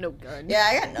Canadian. You got no gun. Yeah,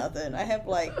 I got nothing. I have,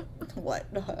 like, what?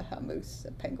 A moose,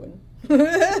 a penguin.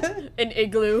 An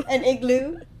igloo. An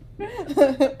igloo.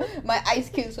 My ice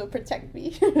cubes will protect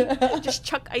me. Just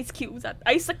chuck ice cubes at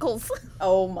icicles.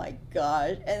 Oh my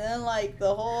gosh. And then, like,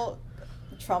 the whole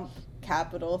Trump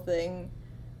Capitol thing,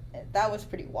 that was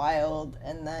pretty wild.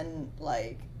 And then,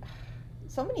 like,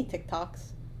 so many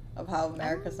TikToks of how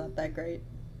America's not that great.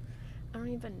 I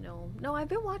don't even know. No, I've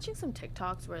been watching some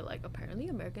TikToks where, like, apparently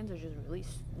Americans are just really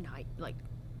not, like,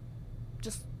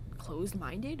 just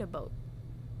closed-minded about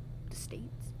the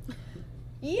States.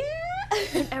 Yeah.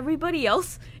 And everybody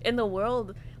else in the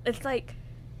world, it's like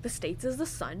the States is the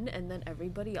sun, and then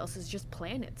everybody else is just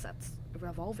planets that's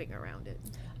revolving around it.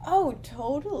 Oh,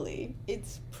 totally.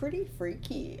 It's pretty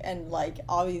freaky. And, like,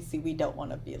 obviously we don't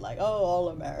want to be like, oh, all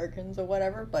Americans or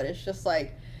whatever, but it's just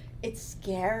like, it's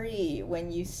scary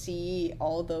when you see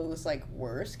all those, like,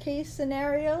 worst case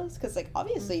scenarios, because, like,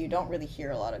 obviously you don't really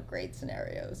hear a lot of great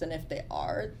scenarios, and if they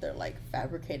are, they're, like,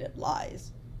 fabricated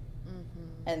lies.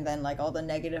 And then, like, all the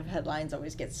negative headlines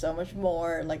always get so much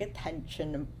more, like,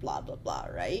 attention and blah blah blah,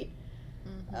 right?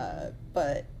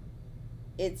 But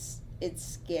it's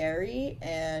scary.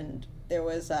 And there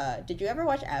was did you ever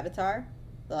watch Avatar,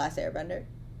 The Last Airbender?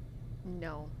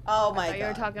 No. Oh my I thought god. you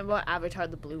were talking about Avatar,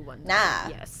 the blue one. Nah.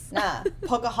 Yes. Nah.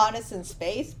 Pocahontas in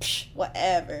space? Psh,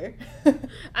 whatever.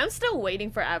 I'm still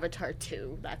waiting for Avatar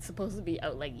 2. That's supposed to be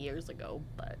out, like, years ago,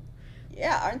 but...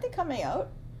 Yeah, aren't they coming out?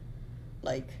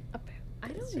 Like, I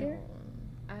don't know.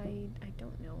 I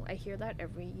don't know. I hear that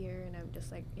every year, and I'm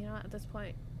just like, you know, at this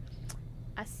point,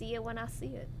 I see it when I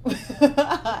see it.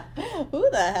 Who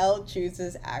the hell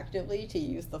chooses actively to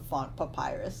use the font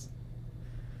papyrus?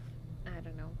 I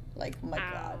don't know. Like, my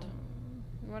god.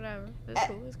 Whatever.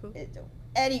 It's cool.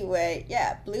 Anyway,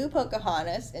 yeah, blue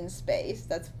Pocahontas in space.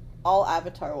 That's all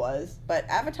Avatar was. But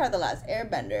Avatar The Last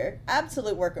Airbender,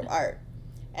 absolute work of art.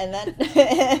 And then,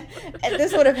 and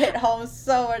this would have hit home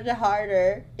so much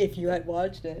harder if you had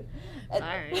watched it.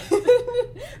 Sorry.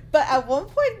 But at one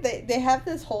point, they have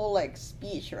this whole, like,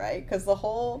 speech, right? Because the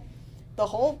whole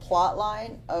plot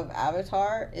line of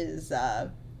Avatar is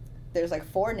there's, like,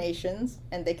 4 nations,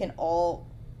 and they can all,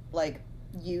 like,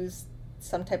 use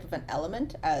some type of an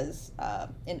element as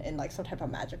in like some type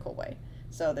of magical way.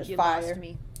 So there's fire. Lost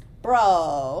me.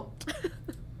 Bro.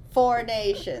 4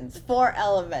 nations, 4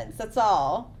 elements. That's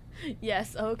all.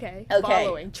 Yes. Okay. Okay.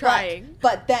 Following. Trying.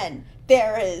 But then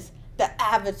there is the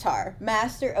Avatar,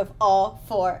 master of all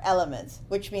 4 elements,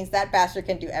 which means that bastard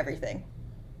can do everything.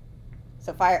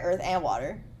 So fire, earth, and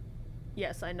water.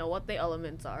 Yes, I know what the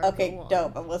elements are. Okay,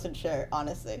 dope. I wasn't sure,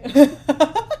 honestly.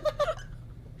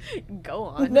 Go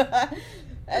on.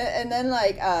 And then,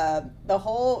 like, the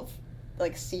whole,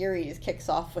 like, series kicks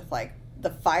off with, like, the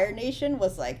Fire Nation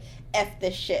was like, F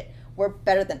this shit. We're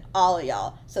better than all of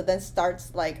y'all. So then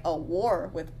starts, like, a war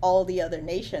with all the other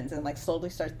nations and, like, slowly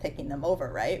starts taking them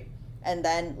over, right? And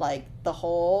then, like, the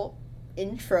whole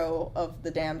intro of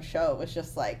the damn show was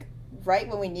just, like, right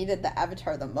when we needed the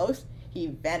Avatar the most, he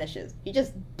vanishes. He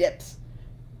just dips.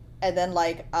 And then,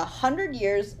 like, 100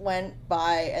 years went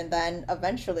by, and then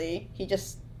eventually he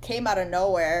just came out of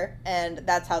nowhere, and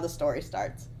that's how the story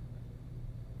starts.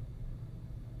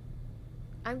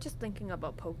 I'm just thinking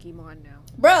about Pokemon now.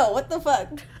 Bro, what the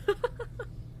fuck?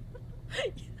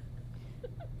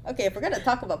 Okay, if we're gonna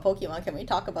talk about Pokemon, can we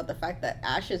talk about the fact that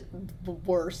Ash is the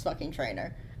worst fucking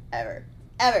trainer? ever.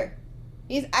 Ever.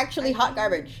 He's actually hot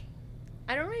garbage.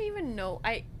 I don't even know.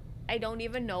 I don't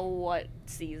even know what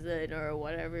season or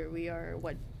whatever we are.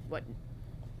 What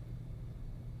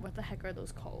the heck are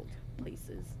those called?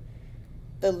 Places.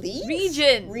 The leagues?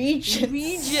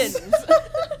 Regions.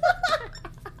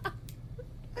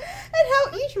 And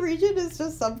how each region is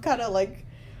just some kind of like,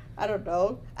 I don't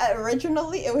know.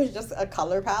 Originally, it was just a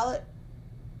color palette.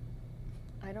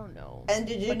 I don't know. And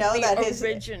did you know that his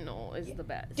original is the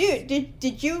best? Dude,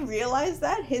 did you realize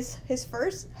that his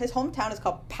hometown is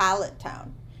called Palette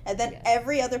Town, and then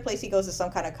every other place he goes is some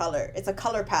kind of color. It's a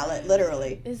color palette,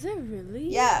 literally. Is it really?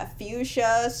 Yeah,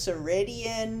 fuchsia,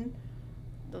 cerulean.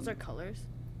 Those are colors.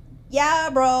 Yeah,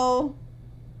 bro.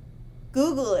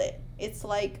 Google it. It's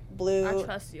like blue. I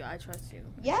trust you.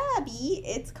 Yeah, B.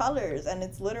 It's colors, and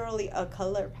it's literally a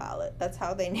color palette. That's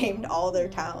how they named all their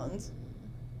towns.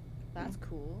 That's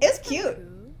cool. It's cute.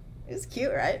 It's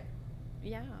cute, right?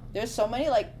 Yeah. There's so many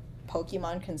like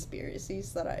Pokemon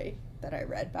conspiracies that I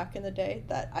read back in the day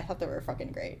that I thought they were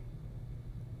fucking great.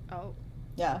 Oh.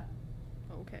 Yeah.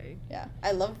 Okay. Yeah.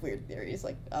 I love weird theories,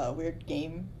 like weird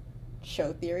game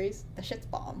show theories. The shit's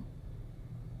bomb.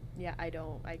 Yeah, I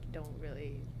don't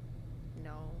really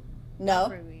know. No?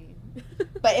 Not for me.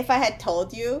 But if I had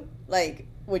told you, like,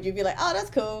 would you be like, oh, that's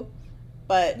cool?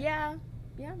 But yeah,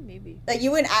 maybe. Like, you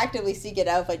wouldn't actively seek it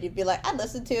out, but you'd be like, I'd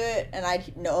listen to it and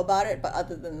I'd know about it, but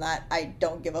other than that, I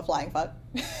don't give a flying fuck.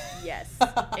 Yes,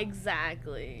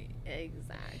 exactly.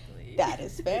 That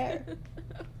is fair.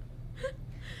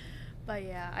 But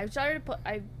yeah,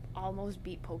 I almost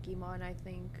beat Pokemon, I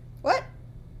think. What?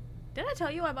 Did I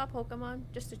tell you I bought Pokemon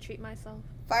just to treat myself?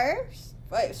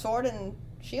 Wait, Sword and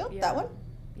Shield? Yeah. That one?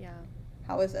 Yeah.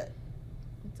 How is it?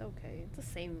 It's okay. It's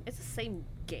the same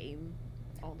game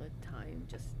all the time,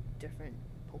 just different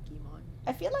Pokemon.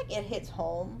 I feel like it hits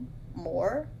home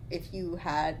more if you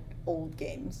had old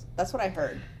games. That's what I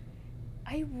heard.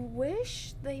 I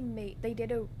wish the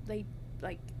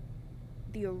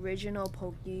original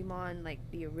Pokemon, like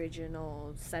the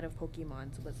original set of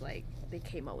Pokemons was like they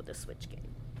came out with a Switch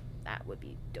game. That would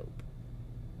be dope.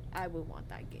 I would want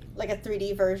that game. Like a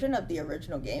 3D version of the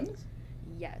original games?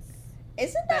 Yes.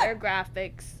 Isn't that better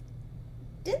graphics?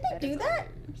 Didn't they do that?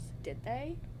 Did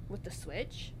they? With the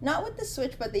Switch? Not with the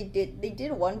Switch, but they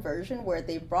did one version where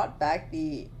they brought back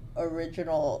the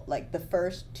original, like the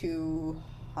first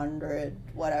 200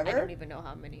 whatever. I don't even know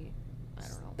how many. I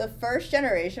don't know. The first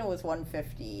generation was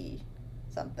 150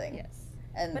 something. Yes.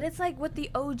 But it's like with the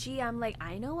OG, I'm like,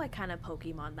 I know what kind of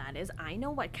Pokemon that is. I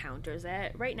know what counters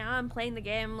it. Right now, I'm playing the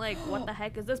game like, what the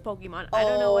heck is this Pokemon? I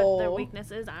don't know what their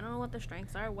weakness is. I don't know what their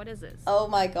strengths are. What is this? Oh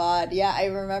my god, yeah, I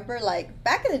remember like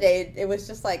back in the day, it was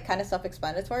just like kind of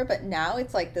self-explanatory, but now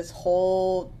it's like this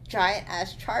whole giant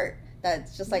ass chart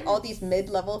that's just like all these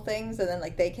mid-level things, and then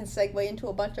like they can segue into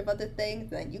a bunch of other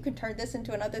things, and then you can turn this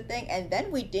into another thing, and then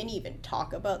we didn't even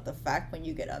talk about the fact when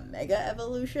you get a mega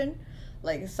evolution.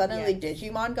 Like suddenly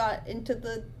Digimon got into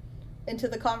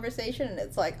the conversation, and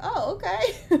it's like, oh,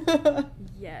 okay.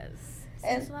 Yes.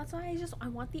 And so that's why I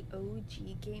want the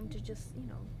OG game to just,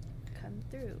 come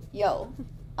through. Yo,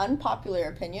 unpopular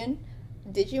opinion,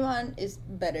 Digimon is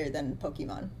better than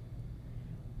Pokemon.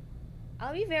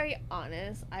 I'll be very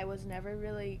honest, I was never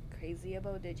really crazy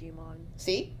about Digimon.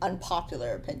 See?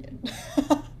 Unpopular opinion.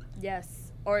 Yes.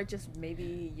 Or just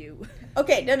maybe you.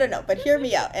 Okay, no, but hear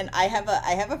me out. And I have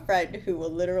a friend who will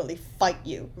literally fight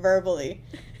you verbally,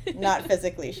 not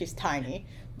physically. She's tiny,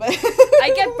 but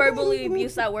I get verbally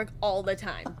abused at work all the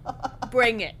time.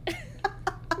 Bring it.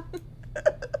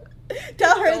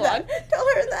 Tell her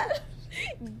that.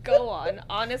 Go on.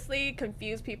 Honestly,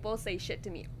 confused people say shit to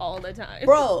me all the time.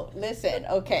 Bro, listen.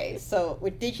 Okay, so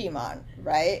with Digimon,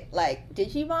 right? Like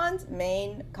Digimon's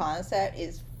main concept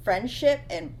is friendship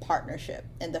and partnership,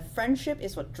 and the friendship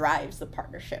is what drives the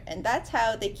partnership, and that's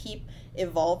how they keep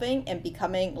evolving and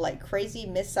becoming like crazy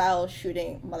missile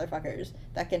shooting motherfuckers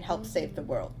that can help save the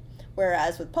world.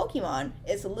 Whereas with Pokemon,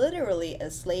 it's literally a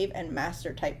slave and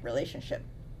master type relationship.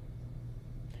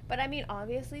 But I mean,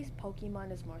 obviously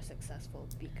Pokemon is more successful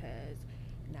because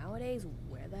nowadays,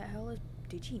 where the hell is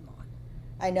Digimon?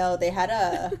 I know they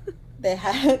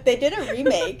did a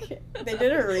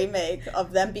remake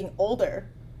of them being older.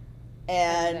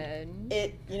 And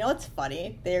it's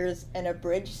funny. There's an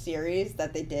abridged series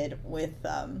that they did with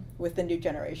the new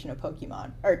generation of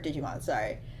Pokemon or Digimon,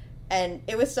 sorry, and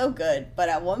it was so good. But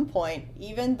at one point,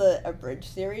 even the abridged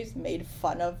series made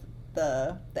fun of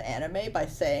the anime by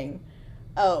saying,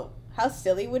 "Oh, how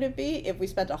silly would it be if we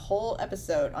spent a whole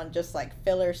episode on just like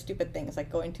filler, stupid things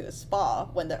like going to a spa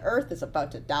when the Earth is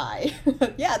about to die?"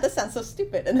 Yeah, that sounds so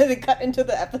stupid, and then they cut into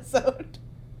the episode.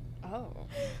 Oh.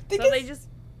 So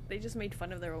they just made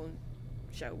fun of their own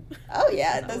show. Oh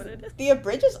yeah, Is that what it is? the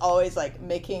abridge is always like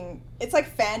making it's like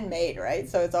fan made, right?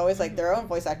 So it's always like their own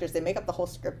voice actors. They make up the whole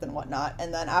script and whatnot,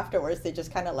 and then afterwards they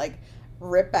just kind of like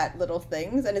rip at little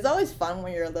things, and it's always fun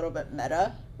when you're a little bit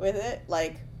meta with it.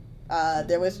 Like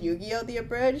there was Yu-Gi-Oh! The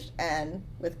abridged, and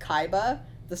with Kaiba,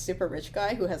 the super rich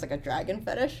guy who has like a dragon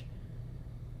fetish.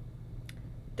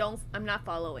 I'm not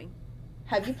following.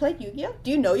 Have you played Yu-Gi-Oh?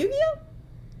 Do you know Yu-Gi-Oh?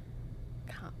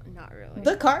 Not really.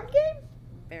 The card game?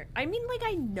 I mean, like,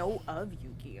 I know of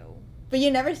Yu-Gi-Oh! But you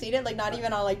never seen it, like not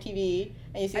even on like TV,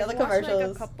 and you see all the commercials. I've watched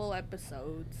like a couple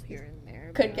episodes here and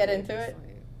there. Couldn't get into it.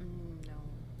 Like,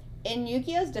 no. In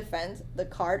Yu-Gi-Oh's defense, the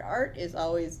card art is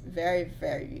always very,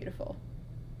 very beautiful.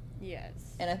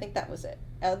 Yes. And I think that was it.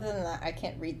 Other than that, I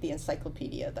can't read the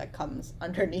encyclopedia that comes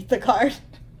underneath the card.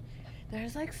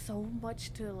 There's like so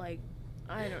much to like.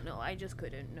 I don't know. I just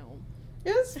couldn't know.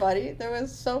 It was funny. There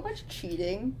was so much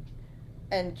cheating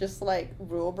and just like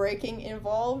rule breaking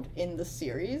involved in the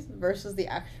series versus the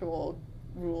actual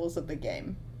rules of the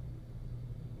game.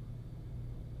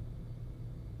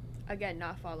 Again,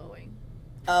 not following.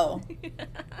 Oh.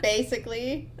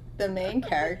 Basically, the main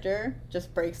character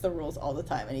just breaks the rules all the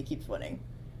time and he keeps winning.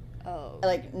 Oh.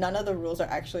 Like, none of the rules are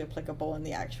actually applicable in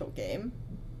the actual game.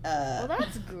 Well,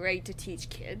 that's great to teach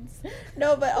kids.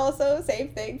 No, but also, same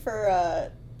thing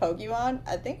for Pokemon.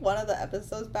 I think one of the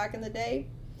episodes back in the day,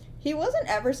 he wasn't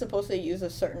ever supposed to use a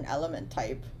certain element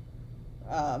type.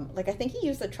 Like, I think he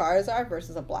used a Charizard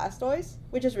versus a Blastoise,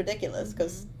 which is ridiculous,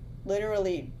 because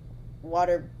literally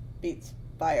water beats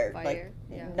fire. Like,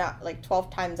 yeah. Not, like,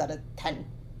 12 times out of 10.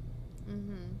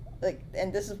 Mm-hmm. Like,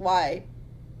 and this is why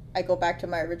I go back to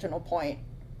my original point,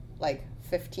 like,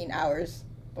 15 hours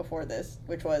before this,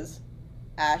 which was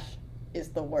Ash is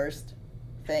the worst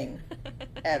thing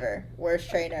ever. Worst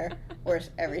trainer,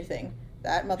 worst everything.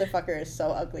 That motherfucker is so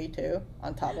ugly too,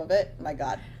 on top of it. My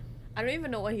god. I don't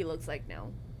even know what he looks like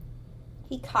now.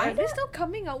 He kind of... Are they still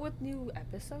coming out with new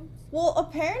episodes? Well,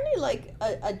 apparently, like,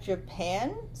 a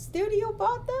Japan studio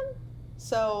bought them.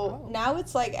 So now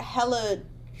it's, like, hella,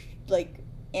 like,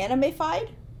 anime-fied.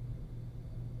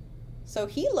 So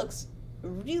he looks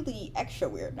really extra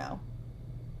weird now.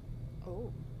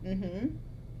 Oh. Mm-hmm.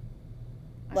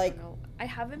 Like, I don't know. I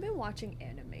haven't been watching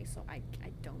anime, so I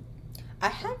don't. I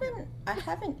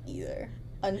haven't either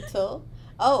until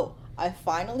I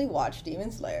finally watched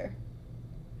Demon Slayer.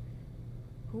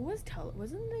 Who was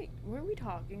weren't we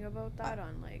talking about that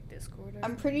on like Discord?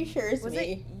 I'm pretty sure it's was me. Was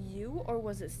it you or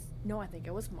was it? No, I think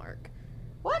it was Mark.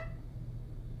 What?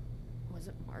 Was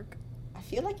it Mark? I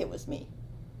feel like it was me.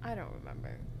 I don't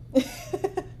remember.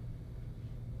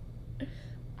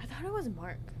 I thought it was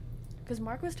Mark, because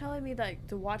Mark was telling me like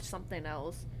to watch something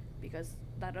else because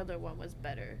that other one was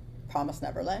better. Promise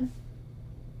Neverland.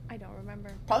 I don't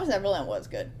remember. Promise Neverland was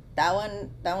good. That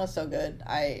one was so good.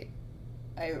 I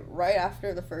right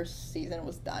after the first season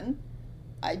was done,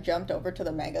 I jumped over to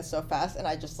the manga so fast and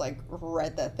I just like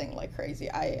read that thing like crazy.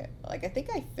 I think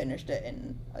I finished it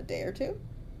in a day or two.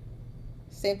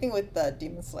 Same thing with the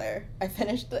Demon Slayer. I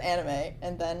finished the anime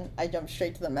and then I jumped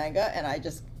straight to the manga and I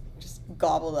just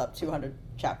gobbled up 200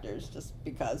 chapters just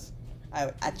because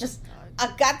I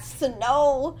got to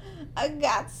know. I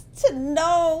got to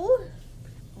know.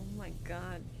 Oh my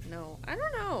god, no. I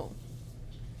don't know.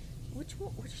 Which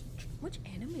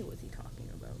anime was he talking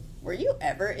about? Were you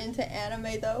ever into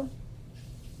anime though?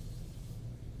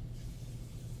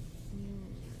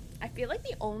 I feel like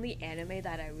the only anime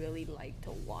that I really liked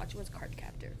to watch was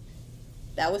Cardcaptor.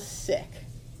 That was sick.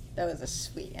 That was a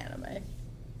sweet anime.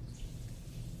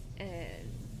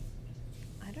 And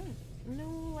I don't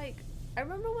know, like, I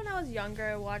remember when I was younger,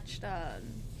 I watched,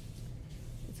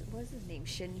 what is his name?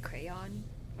 Shin Crayon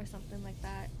or something like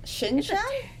that. Shin-chan?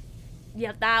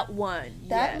 Yeah, that one.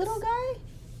 That little guy?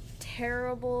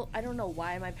 Terrible. I don't know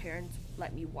why my parents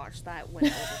let me watch that when I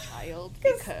was a child,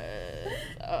 because,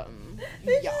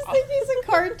 They just think he's a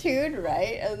cartoon,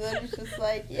 right? And then it's just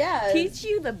like, yeah. Teach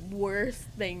you the worst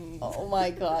things. Oh my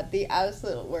god, the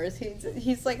absolute worst.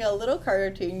 He's like a little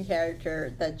cartoon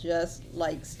character that just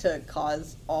likes to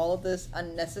cause all of this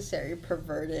unnecessary,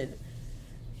 perverted,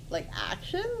 like,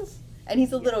 actions. And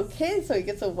he's a little kid, so he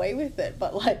gets away with it.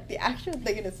 But, like, the actual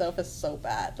thing in itself is so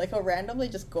bad. Like, he'll randomly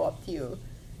just go up to you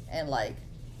and, like,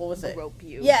 what was it? Grope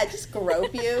you. Yeah, just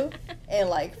grope you and,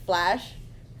 like, flash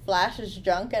his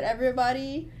junk at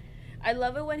everybody. I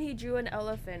love it when he drew an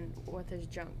elephant with his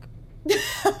junk.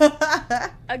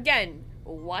 Again,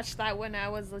 watched that when I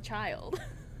was a child.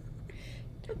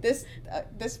 This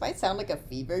might sound like a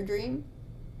fever dream,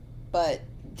 but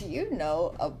do you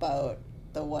know about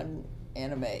the one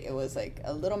anime. It was like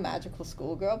a little magical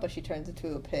schoolgirl, but she turns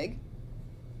into a pig.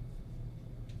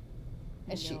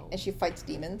 And she fights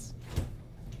demons.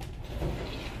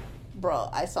 Bro,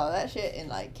 I saw that shit in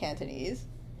like Cantonese,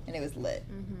 and it was lit.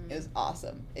 It was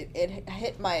awesome. It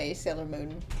hit my Sailor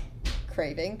Moon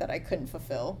craving that I couldn't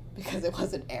fulfill because it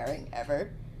wasn't airing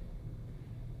ever.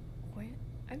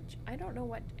 I don't know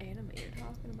what anime you're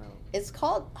talking about. It's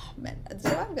called, oh man, that's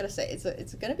what I'm gonna say.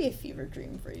 It's gonna be a fever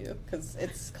dream for you because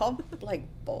it's called like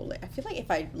bowling. I feel like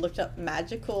if I looked up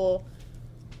magical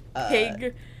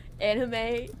pig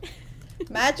anime,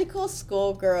 magical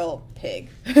schoolgirl pig,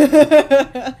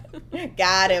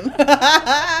 got him.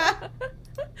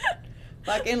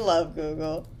 Fucking love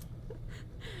Google.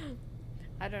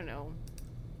 I don't know.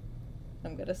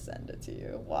 I'm gonna send it to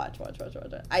you. Watch.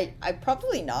 I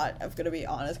probably not, I'm gonna be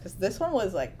honest, because this one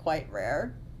was like quite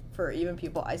rare for even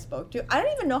people I spoke to. I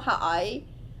don't even know how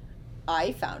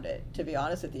I found it, to be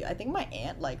honest with you. I think my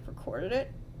aunt like recorded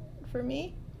it for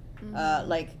me.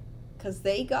 Like, because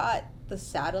they got the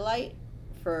satellite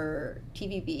for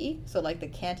TVB, so like the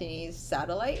Cantonese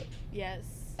satellite. Yes.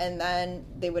 And then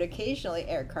they would occasionally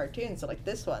air cartoons, so like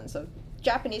this one. So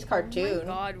Japanese cartoon. Oh my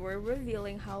god, we're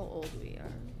revealing how old we are.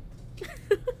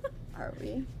 Are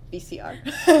we? VCR.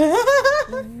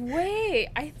 Wait,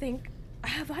 I think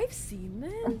have I seen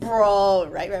this? Bro,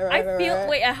 right.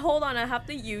 Wait, hold on, I have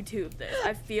to YouTube this.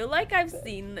 I feel like I've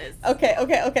seen this. Okay.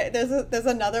 There's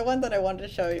another one that I wanted to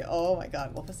show you. Oh my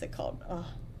god, what was it called? Oh.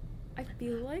 I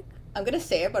feel like I'm gonna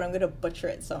say it, but I'm gonna butcher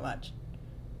it so much.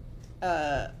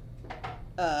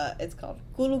 It's called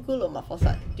Gulu Gulu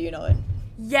Mafosan. Do you know it?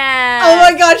 Yeah. Oh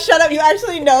my god, shut up! You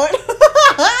actually know it.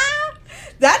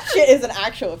 That shit is an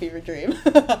actual fever dream.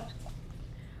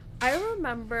 I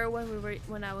remember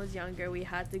when I was younger, we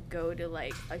had to go to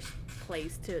like a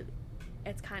place to.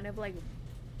 It's kind of like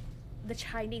the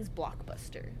Chinese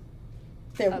Blockbuster.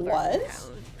 There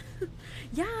was.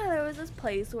 Yeah, there was this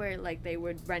place where like they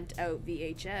would rent out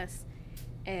VHS,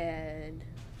 and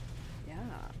yeah,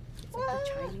 it's like the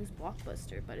Chinese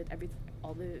Blockbuster, but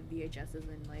all the VHS is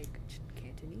in like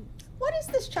Cantonese. What is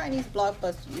this Chinese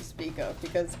Blockbuster you speak of?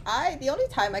 Because the only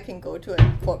time I can go to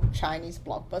a quote Chinese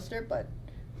Blockbuster, but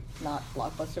not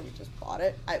Blockbuster, we just bought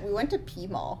it. We went to P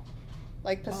Mall,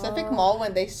 like Pacific Mall,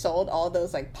 when they sold all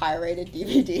those like pirated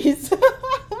DVDs.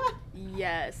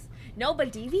 Yes. No,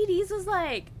 but DVDs was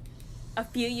like a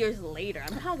few years later.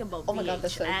 I'm talking about VHS. Oh my god,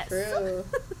 that's so true.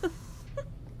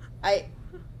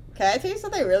 Can I tell you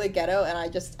something really ghetto? And I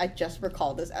just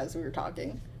recalled this as we were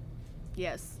talking.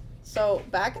 Yes. So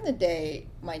back in the day,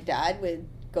 my dad would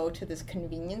go to this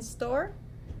convenience store,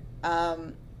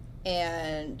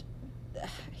 and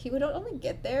he would only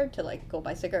get there to like go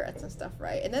buy cigarettes and stuff,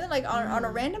 right? And then like on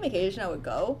a random occasion, I would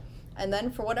go, and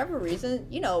then for whatever reason,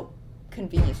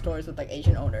 convenience stores with like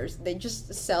Asian owners, they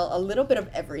just sell a little bit of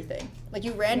everything. Like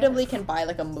you randomly can buy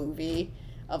like a movie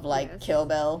of like Kill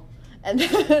Bill, and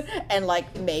and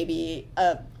like maybe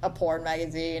a porn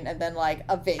magazine, and then like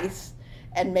a vase,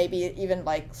 and maybe even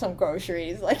like some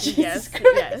groceries. Like Jesus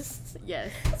Christ.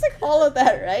 Yes. It's like all of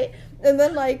that, right? And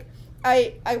then like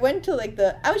I went to like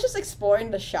I was just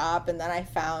exploring the shop, and then I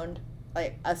found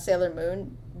like a Sailor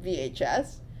Moon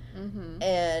VHS. Mm-hmm.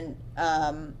 And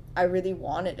I really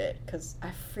wanted it because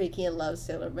I freaking love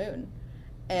Sailor Moon.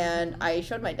 And I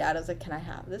showed my dad, I was like, can I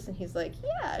have this? And he's like,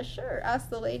 yeah, sure, ask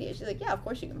the lady. And she's like, yeah, of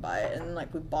course you can buy it. And then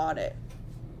like we bought it.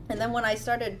 And then when I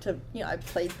started to, I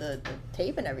played the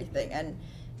tape and everything, and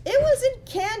it was in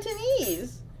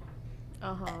Cantonese.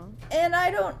 And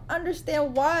I don't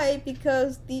understand why,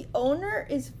 because the owner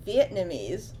is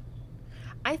Vietnamese.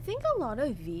 I think a lot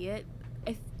of it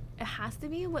has to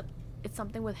be it's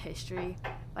something with history,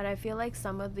 but I feel like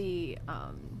some of the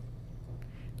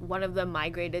one of them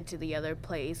migrated to the other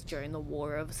place during the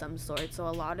war of some sort, so a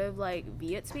lot of like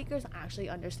Viet speakers actually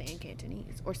understand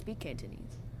Cantonese or speak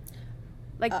Cantonese.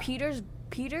 Like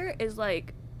Peter is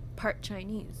like part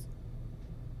Chinese.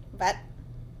 What?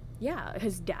 Yeah,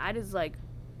 his dad is like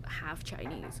half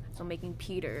Chinese, so making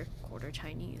Peter quarter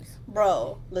Chinese.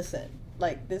 Bro, listen,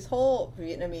 like this whole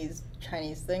Vietnamese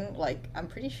Chinese thing, like I'm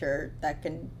pretty sure that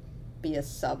can be a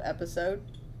sub episode.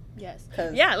 Yes.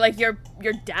 Yeah, like your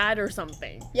dad or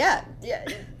something. Yeah.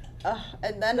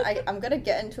 And then I'm gonna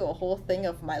get into a whole thing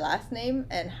of my last name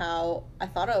and how I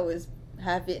thought I was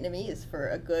half Vietnamese for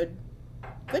a good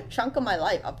chunk of my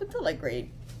life, up until like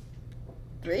grade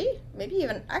 3, maybe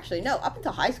even up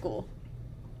until high school.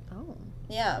 Oh.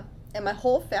 Yeah, and my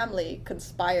whole family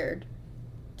conspired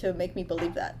to make me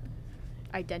believe that.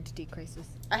 Identity crisis.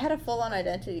 I had a full-on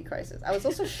identity crisis. I was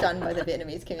also shunned by the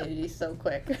Vietnamese community so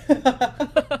quick.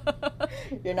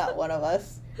 You're not one of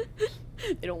us.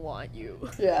 They don't want you.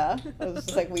 Yeah, it was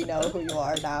just like, we know who you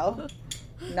are now.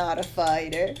 Not a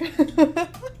fighter.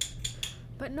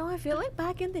 But no, I feel like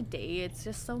back in the day, it's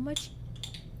just so much.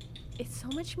 It's so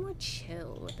much more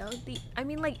chill without the. I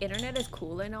mean, like internet is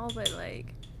cool and all, but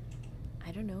like,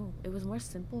 I don't know. It was more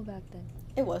simple back then.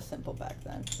 It was simple back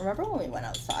then. Remember when we went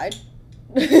outside?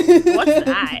 What's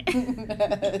that?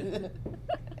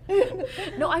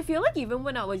 No, I feel like even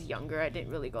when I was younger, I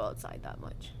didn't really go outside that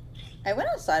much. I went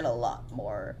outside a lot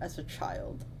more as a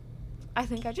child. I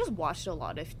think I just watched a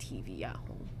lot of TV at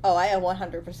home. Oh, I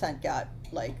 100% got,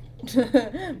 like,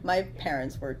 my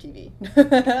parents were TV.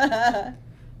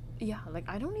 Yeah, like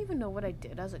I don't even know what I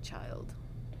did as a child.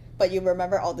 But you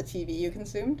remember all the TV you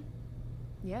consumed?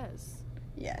 Yes.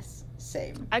 Yes,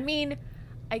 same. I mean,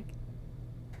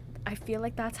 I feel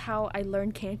like that's how I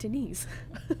learned Cantonese.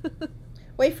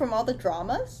 Wait, from all the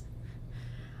dramas?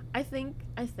 I think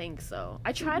so.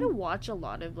 I try to watch a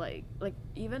lot of like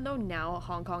even though now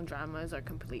Hong Kong dramas are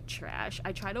complete trash,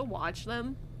 I try to watch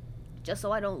them just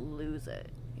so I don't lose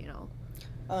it, you know.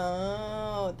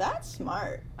 Oh, that's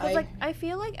smart. Cause I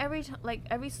feel like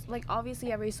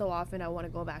obviously every so often I want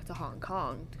to go back to Hong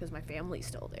Kong because my family's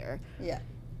still there. Yeah.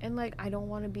 And like I don't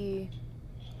want to be.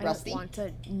 I Rusty? don't want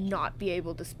to not be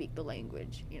able to speak the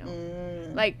language, you know.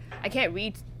 Mm. Like I can't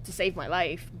read to save my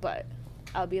life, but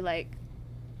I'll be like,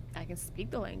 I can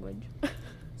speak the language.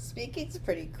 Speaking's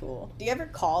pretty cool. Do you ever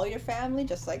call your family,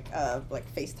 just like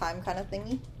FaceTime kind of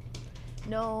thingy?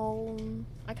 No,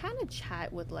 I kind of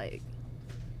chat with like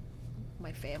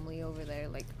my family over there,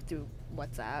 like through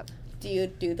WhatsApp. Do you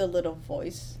do the little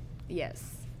voice?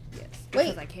 Yes. Wait.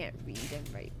 Because I can't read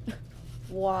and write.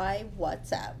 Why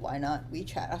WhatsApp? Why not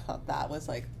WeChat? I thought that was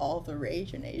like all the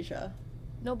rage in Asia.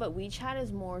 No, but WeChat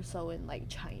is more so in like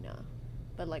China,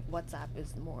 but like WhatsApp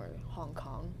is more Hong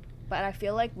Kong. But I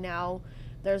feel like now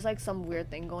there's like some weird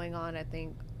thing going on. I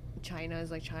think China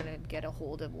is like trying to get a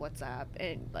hold of WhatsApp,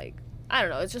 and like I don't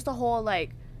know, it's just a whole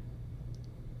like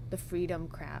the freedom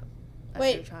crap that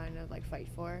they're trying to like fight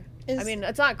for. I mean,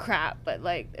 it's not crap, but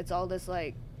like it's all this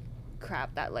like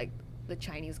crap that like the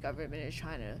Chinese government is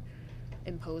trying to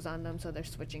impose on them, so they're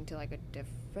switching to like a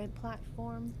different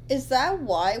platform. Is that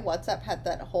why WhatsApp had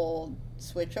that whole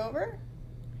switch over?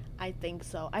 I think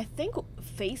so. I think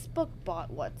Facebook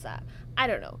bought WhatsApp. I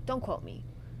don't know. Don't quote me.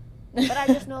 But I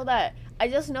just know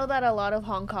that a lot of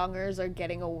Hong Kongers are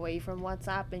getting away from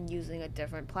WhatsApp and using a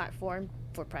different platform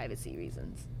for privacy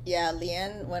reasons. Yeah,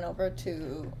 Leanne went over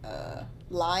to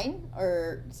Line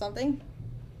or something.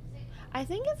 I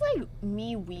think it's like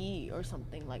MeWe or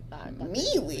something like that.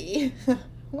 MeWe?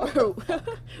 Or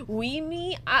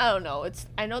Me? I don't know.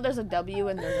 I know there's a W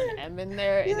and there's an M in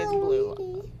there and it's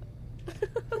blue.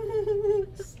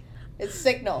 It's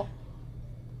Signal.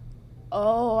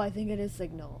 Oh, I think it is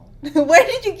Signal. Where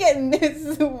did you get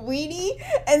Miss Weenie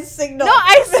and Signal? No,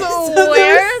 I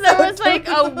swear there was like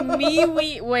a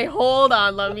MeWe. Wait, hold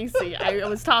on, let me see. I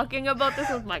was talking about this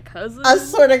with my cousin. I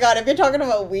swear to God, if you're talking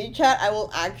about WeChat, I will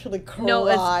actually cry. No,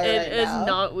 it is now.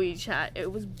 not WeChat.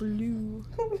 It was blue.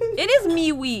 It is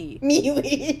MeWe.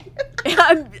 MeWe.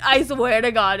 I swear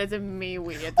to God, it's a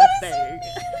MeWe. It's What a is thing.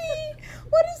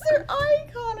 What is their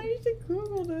icon? I need to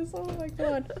Google this. Oh my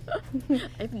God. I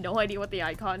have no idea what the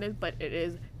icon is, but it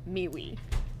is MeWe.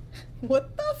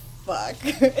 What the fuck?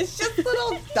 It's just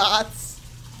little dots.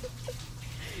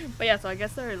 But yeah, so I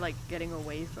guess they're like getting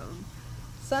away from.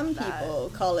 Some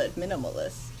people call it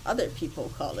minimalist. Other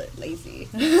people call it lazy.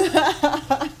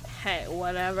 Hey,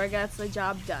 whatever gets the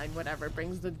job done, whatever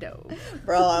brings the dough.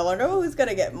 Bro, I wonder who's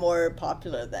gonna get more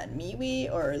popular than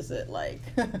MeWe, or is it like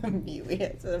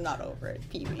MeWe? I'm not over it.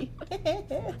 Pee-wee.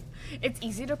 It's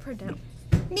easy to pronounce.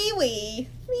 MeWe.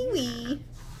 MeWe.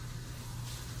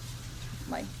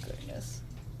 My goodness.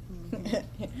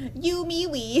 You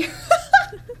MeWe.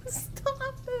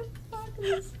 Stop it. Fuck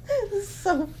this. This is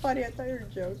so funny. I thought you were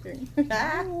joking.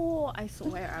 Oh, I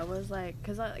swear, I was like,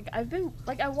 cause I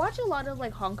watch a lot of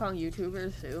like Hong Kong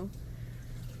YouTubers too.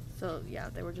 So yeah,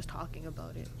 they were just talking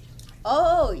about it.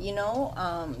 Oh,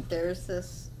 there's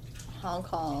this Hong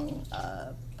Kong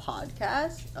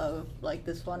podcast of like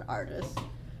this one artist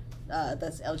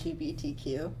that's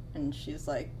LGBTQ, and she's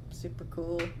like super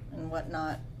cool and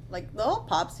whatnot. Like the whole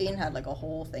pop scene had like a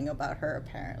whole thing about her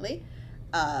apparently.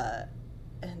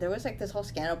 And there was like this whole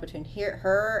scandal between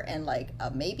her and like a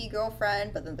maybe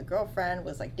girlfriend, but then the girlfriend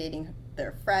was like dating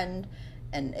their friend,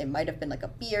 and it might have been like a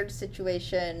beard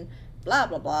situation, blah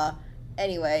blah blah.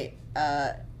 Anyway,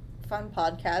 fun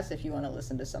podcast if you want to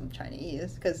listen to some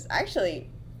Chinese, because actually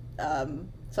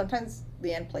sometimes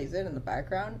Leanne plays it in the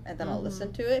background, and then I'll listen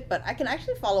Mm-hmm. to it. But I can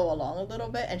actually follow along a little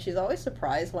bit, and she's always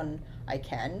surprised when I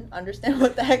can understand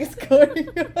what the heck is going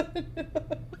on.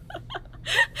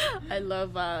 I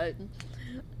love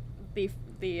the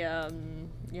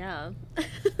yeah.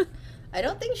 I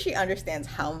don't think she understands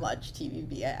how much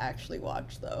TVB I actually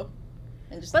watch, though.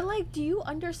 And just But like, do you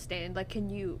understand? Like, can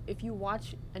you, if you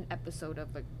watch an episode of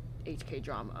a HK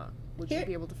drama, would you Here-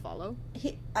 be able to follow?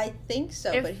 I think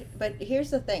so, If- but here's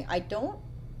the thing: I don't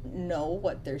know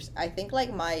what there's. I think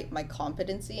like my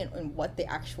competency in what the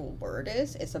actual word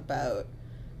is about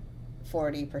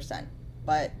 40%.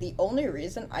 But the only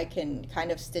reason I can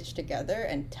kind of stitch together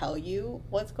and tell you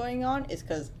what's going on is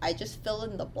because I just fill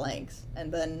in the blanks,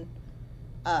 and then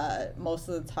most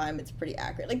of the time it's pretty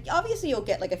accurate. Like obviously you'll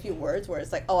get like a few words where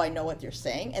it's like, oh, I know what you're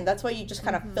saying, and that's why you just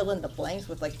kind of fill in the blanks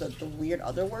with like the weird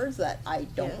other words that I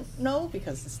don't Yes. know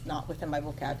because it's not within my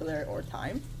vocabulary or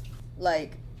time.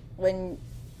 Like when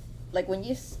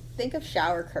you think of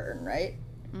shower curtain, right?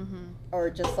 Mm-hmm. Or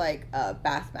just like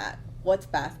bath mat. What's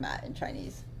bath mat in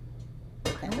Chinese?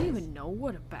 I don't even know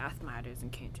what a bath mat is in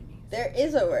Cantonese. There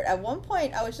is a word. At one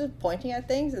point, I was just pointing at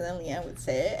things, and then Leanne would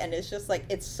say it, and it's just like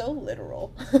it's so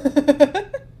literal.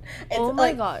 It's Oh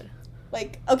my god.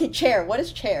 Like, okay, chair. What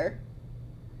is chair?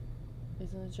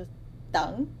 Isn't it just,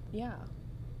 Dung. yeah.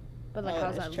 But like, Oh,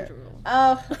 how's it's that chair. literal?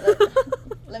 Oh,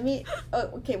 let me. Oh,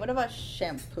 okay. What about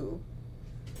shampoo?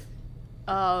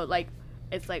 Like,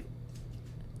 it's like,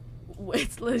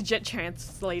 it's legit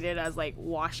translated as like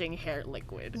washing hair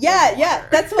liquid. with Yeah, yeah. water.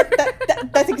 That's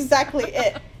what. That's exactly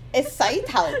it. It's 洗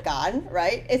头干,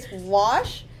 right? It's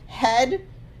wash head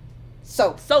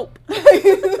soap. Soap.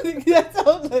 That's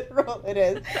how literal it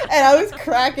is. And I was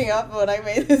cracking up when I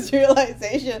made this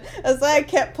realization. That's why I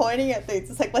kept pointing at things.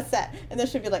 It's like, what's that? And there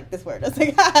should be like this word. I was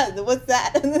like, haha, what's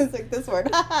that? And then it's like this word.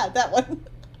 Haha, that one.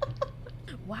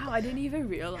 Wow, I didn't even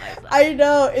realize that. I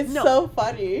know. It's No. so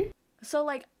funny. So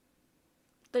like,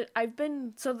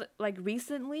 like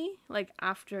recently, like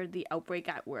after the outbreak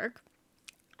at work,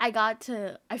 I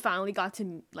finally got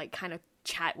to like kind of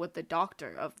chat with the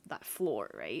doctor of that floor,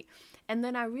 right? And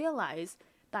then I realized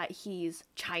that he's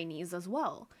Chinese as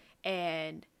well.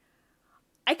 And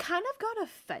I kind of got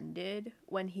offended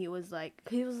when he was like,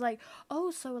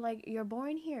 oh, so like you're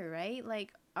born here, right?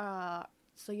 Like,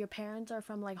 so your parents are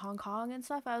from like Hong Kong and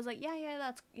stuff. I was like,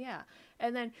 yeah.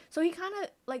 And then, so he kind of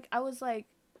like, I was like,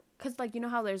 cause like, you know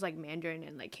how there's like Mandarin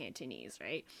and like Cantonese,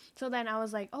 right? So then I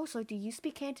was like, oh, so do you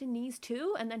speak Cantonese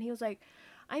too? And then he was like,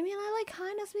 I mean, I like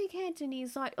kind of speak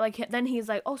Cantonese. So then he's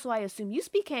like, oh, so I assume you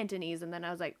speak Cantonese. And then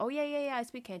I was like, oh yeah, I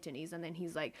speak Cantonese. And then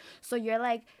he's like, so you're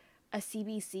like a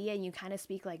CBC and you kind of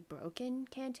speak like broken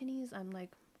Cantonese? I'm like,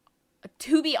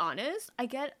 to be honest, I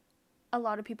get a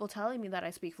lot of people telling me that I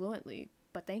speak fluently,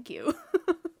 but thank you.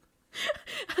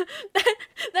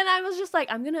 Then I was just like,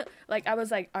 I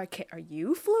was like, are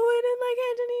you fluent in like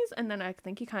Cantonese? And then I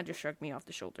think he kind of just shrugged me off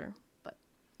the shoulder. But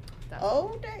that's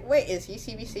Oh, dang. Wait, is he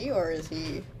CBC or is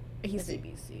he? he's is he-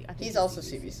 CBC. I think He's also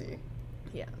CBC.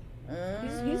 Yeah.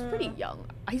 He's pretty young.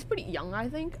 He's pretty young, I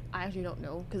think. I actually don't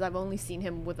know because I've only seen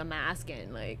him with a mask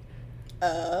and like,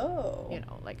 Oh. you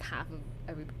know, like half of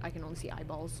every. I can only see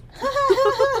eyeballs.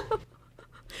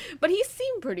 But he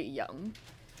seemed pretty young.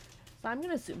 So I'm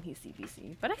gonna assume he's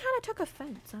CBC. But I kind of took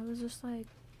offense. I was just like,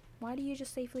 why do you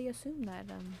just safely assume that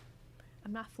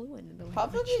I'm not fluent in the language?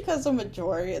 Probably because the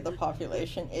majority of the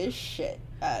population is shit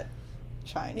at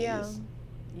Chinese.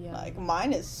 Yeah. Like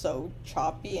mine is so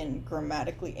choppy and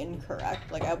grammatically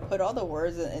incorrect. Like I put all the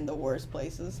words in the worst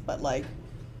places, but like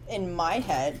in my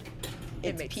head,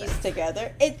 it's makes pieced sense.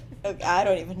 together. I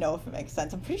don't even know if it makes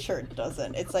sense. I'm pretty sure it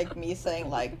doesn't. It's like me saying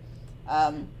like,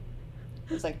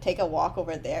 it's like take a walk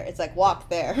over there. It's like walk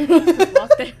there.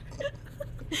 Walk there.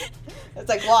 It's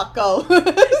like walk go.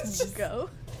 It's just- Go.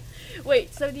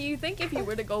 Wait, so do you think if you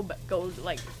were to go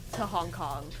like to Hong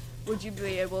Kong, would you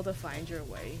be able to find your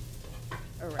way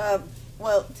around?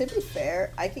 Well, to be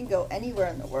fair, I can go anywhere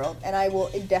in the world, and I will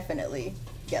indefinitely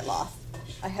get lost.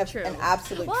 I have True. an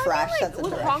absolute Well, trash I sense mean,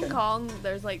 of like, with direction. Hong Kong,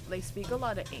 there's like they speak a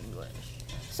lot of English.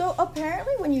 So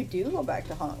apparently, when you do go back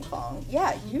to Hong Kong,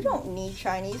 yeah, you don't need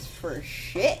Chinese for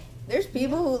shit. There's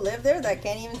people who live there that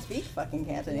can't even speak fucking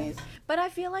Cantonese. But I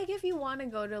feel like if you want to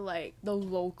go to like the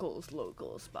local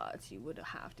spots, you would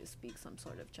have to speak some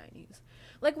sort of Chinese.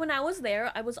 Like when I was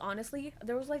there, I was honestly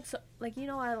there was like you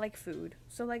know I like food,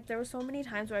 so like there were so many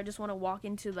times where I just want to walk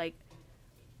into like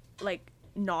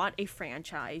not a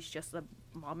franchise, just a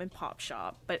mom and pop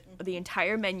shop, but the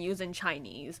entire menu's in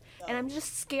Chinese, and I'm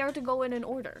just scared to go in and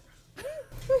order.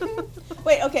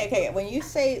 Wait, okay. When you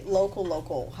say local,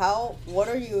 what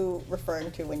are you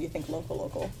referring to when you think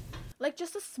local? like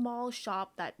just a small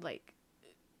shop that like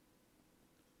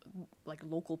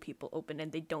local people open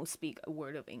and they don't speak a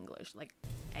word of English, like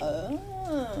any.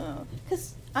 Oh,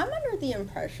 because I'm under the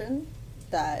impression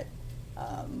that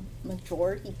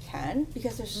majority can,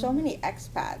 because there's so many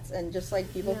expats and just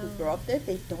like people who grow up there,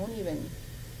 they don't even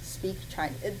speak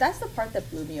Chinese. That's the part that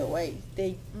blew me away.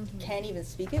 They can't even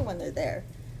speak it when they're there,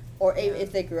 or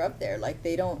if they grew up there, like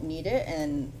they don't need it,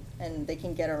 and they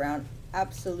can get around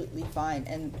absolutely fine,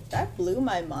 and that blew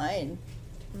my mind.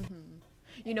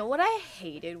 You know what I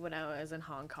hated when I was in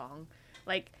Hong Kong?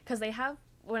 Like, because they have,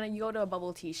 when you go to a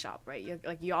bubble tea shop, right?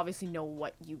 You obviously know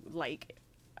what you like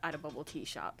at a bubble tea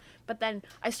shop. But then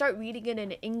I start reading it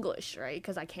in English, right?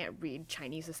 Because I can't read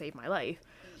Chinese to save my life.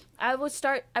 I would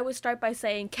start by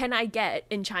saying, "Can I get?"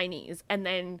 in Chinese, and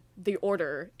then the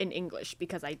order in English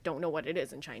because I don't know what it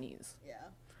is in Chinese. Yeah.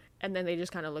 And then they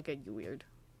just kind of look at you weird.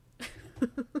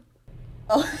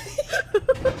 Oh.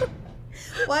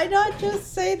 Why not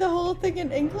just say the whole thing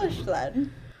in English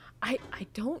then? I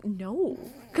don't know.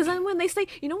 Because then when they say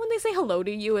hello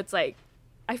to you, it's like,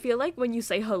 I feel like when you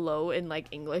say hello in like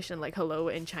English and like hello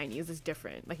in Chinese is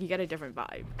different. Like you get a different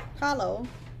vibe. Hello.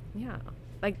 Yeah.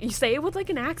 Like you say it with like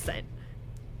an accent.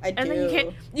 I do. And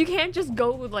then you can't just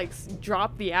go with like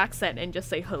drop the accent and just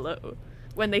say hello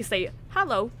when they say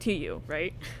hello to you,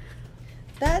 right?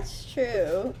 That's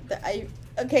true.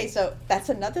 Okay, so that's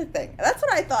another thing. That's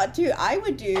what I thought too. I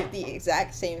would do the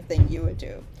exact same thing you would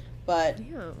do. But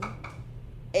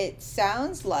it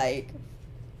sounds like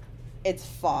it's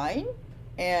fine,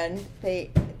 and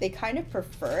they kind of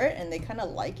prefer it, and they kind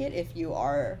of like it if you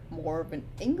are more of an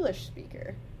English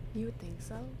speaker. You would think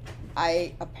so?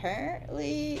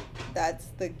 Apparently that's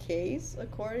the case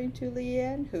according to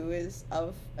Leanne, who is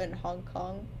of an Hong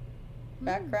Kong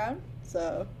background.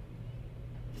 So,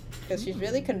 because she's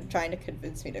really trying to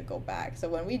convince me to go back. So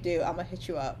when we do, I'm gonna hit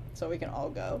you up so we can all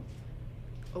go.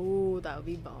 Oh, that would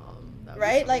be bomb.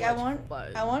 Right? Like I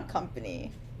want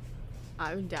company.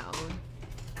 I'm down.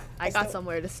 I got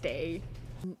somewhere to stay.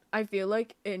 I feel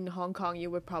like in Hong Kong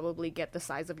you would probably get the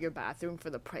size of your bathroom for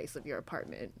the price of your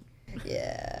apartment.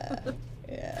 Yeah.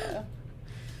 Yeah.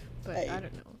 But I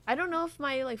don't know. I don't know if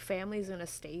my like family's gonna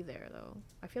stay there though.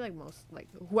 I feel like most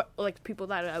like people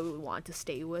that I would want to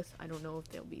stay with, I don't know if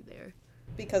they'll be there.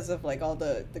 Because of like all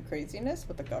the craziness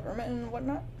with the government and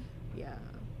whatnot? Yeah.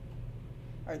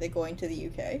 Are they going to the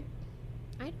UK?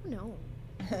 I don't know.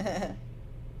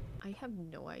 I have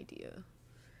no idea.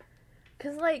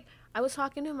 Cause like I was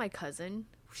talking to my cousin.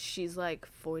 She's like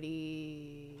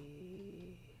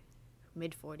 40,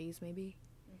 mid-40s maybe.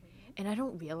 And I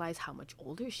don't realize how much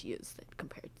older she is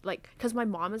compared to, like, because my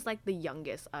mom is like the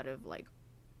youngest out of like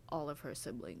all of her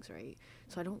siblings, right?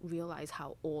 So I don't realize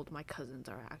how old my cousins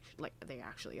are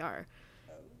actually are.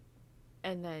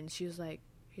 And then she's like,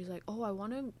 oh, I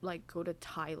want to like go to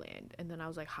Thailand. And then I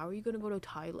was like, how are you gonna go to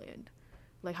Thailand?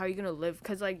 Like, how are you gonna live?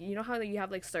 Because like, you know how you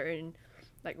have like certain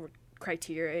like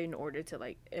criteria in order to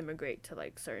like immigrate to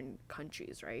like certain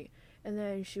countries, right? And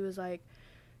then she was like,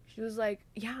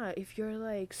 yeah, if you're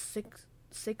like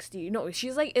 60, no,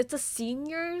 she's like, it's a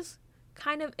seniors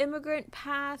kind of immigrant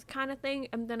path kind of thing.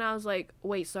 And then I was like,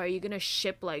 wait, so are you gonna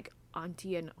ship like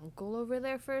auntie and uncle over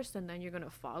there first and then you're gonna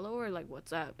follow, or like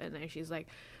what's up? And then she's like,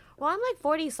 well, I'm like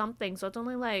 40 something, so it's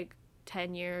only like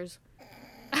 10 years.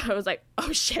 I was like,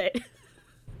 oh shit.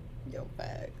 Yo,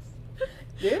 facts.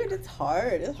 Dude, it's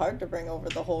hard to bring over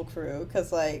the whole crew,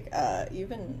 because like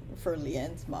even for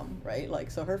Leanne's mom, right,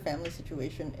 like, so her family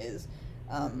situation is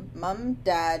mom,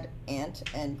 dad, aunt,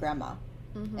 and grandma,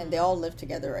 and they all live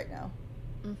together right now,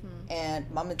 and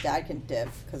mom and dad can div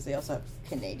because they also have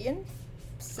Canadian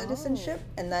citizenship,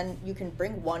 and then you can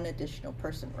bring one additional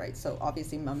person, right? So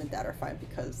obviously mom and dad are fine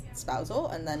because spousal,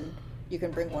 and then you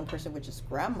can bring one person, which is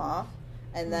grandma.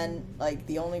 And then, like,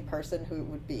 the only person who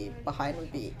would be behind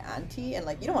would be auntie. And,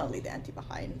 like, you don't want to leave the auntie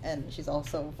behind. And she's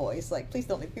also voiced, like, please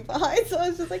don't leave me behind. So I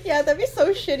was just like, yeah, that'd be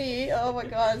so shitty. Oh, my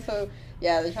God. So,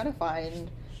 yeah, they're trying to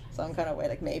find some kind of way.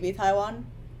 Like, maybe Taiwan.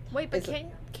 Wait, but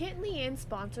can't Leanne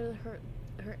sponsor her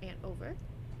aunt over?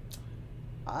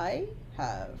 I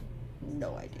have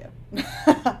no idea.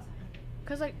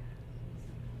 Because, like,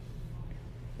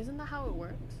 isn't that how it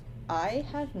works? I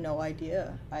have no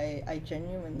idea. I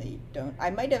genuinely don't. I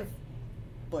might have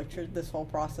butchered this whole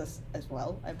process as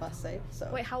well, I must say. So.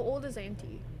 Wait, how old is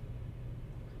Auntie?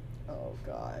 Oh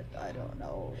God, I don't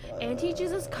know. Auntie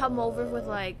just come over with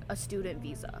like a student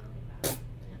visa.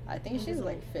 I think she's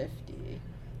like 50.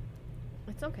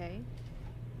 It's okay.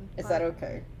 Is that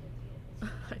okay?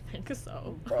 I think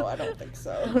so. Bro, I don't think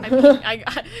so.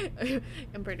 I mean,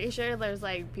 I'm pretty sure there's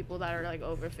like people that are like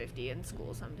over 50 in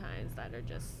school sometimes that are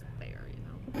just there, you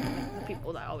know. The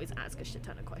people that always ask a shit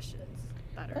ton of questions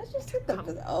that are Let's just hit them.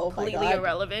 Oh my completely god.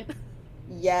 irrelevant.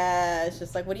 Yeah, it's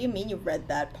just like, what do you mean you read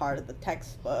that part of the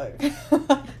textbook?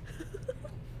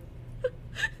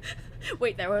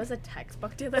 Wait, there was a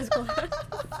textbook to this class?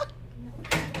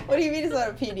 What do you mean it's not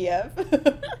a PDF?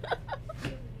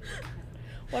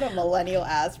 What a millennial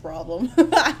ass problem.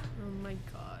 Oh my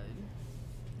god.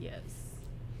 Yes.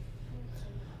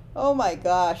 Oh my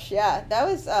gosh, yeah, that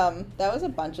was a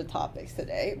bunch of topics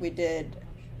today. We did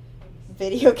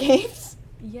video games.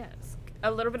 Yes. A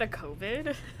little bit of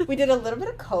COVID. We did a little bit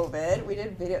of COVID. We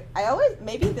did video.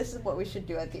 Maybe this is what we should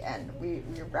do at the end. We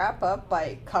wrap up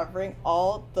by covering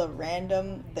all the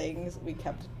random things we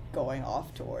kept going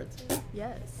off towards.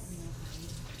 Yes.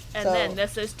 And So- then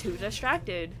this is Too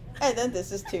Distracted. And then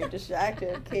this is Too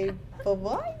Distracted. Okay, but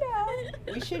why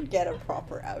now? We should get a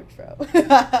proper outro.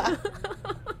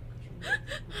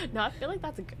 No, I feel like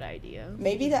that's a good idea.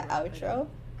 Maybe the outro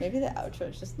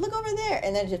is just look over there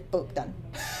and then just boom, done.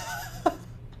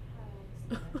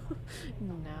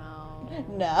 No.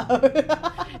 No.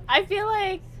 I feel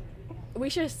like we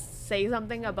should say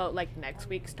something about like next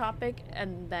week's topic,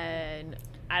 and then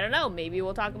I don't know, maybe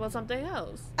we'll talk about something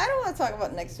else. I don't want to talk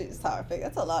about next week's topic.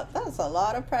 That's a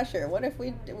lot of pressure. What if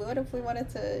we wanted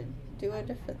to do a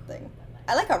different thing?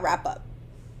 I like a wrap up.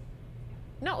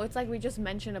 No, it's like we just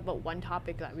mentioned about one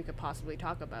topic that we could possibly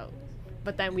talk about,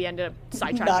 but then we ended up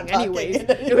Not sidetracking talking. anyways.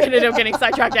 We ended up getting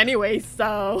sidetracked anyways,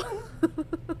 so.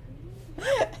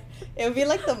 It would be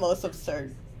like the most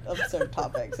absurd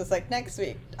topics. It's like next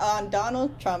week on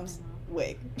Donald Trump's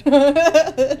wig. No,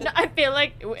 I feel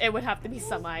like it would have to be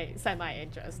semi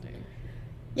interesting.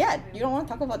 Yeah, you don't want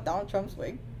to talk about Donald Trump's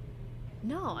wig?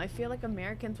 No, I feel like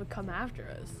Americans would come after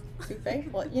us. Too fake?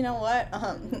 Well, you know what?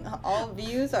 All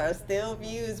views are still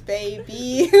views,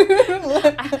 baby.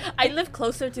 I live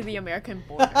closer to the American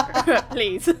border,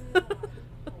 please.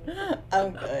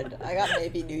 I'm good. I got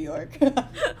maybe New York.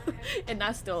 And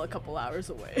that's still a couple hours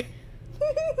away.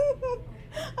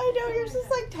 I know, yours is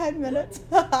like 10 minutes.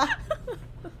 I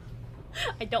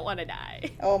don't want to die.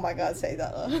 Oh my god, say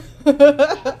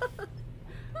that.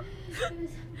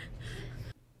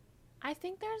 I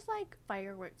think there's like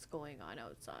fireworks going on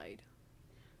outside,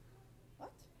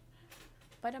 What?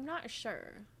 but I'm not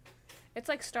sure. It's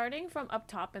like starting from up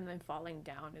top and then falling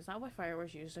down. Is that what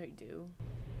fireworks usually do?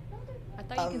 I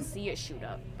thought you can see it shoot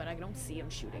up, but I don't see them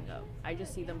shooting up. I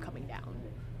just see them coming down.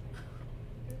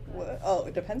 What? Oh,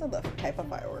 it depends on the type of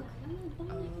firework.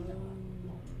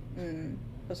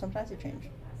 So sometimes they change.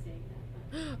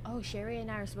 Oh, Sherry and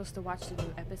I are supposed to watch the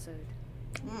new episode.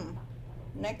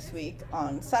 Next week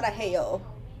on Saraheo.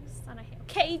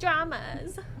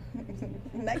 K-dramas.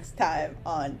 Next time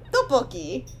on The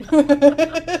Bookie.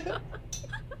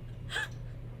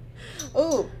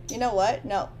 Ooh, you know what?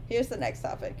 No, here's the next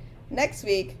topic. Next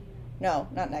week, no,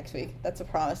 not next week. That's a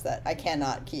promise that I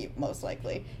cannot keep, most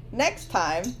likely. Next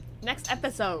time. Next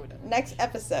episode.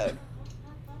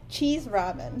 Cheese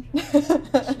ramen.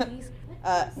 Cheese.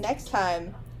 Next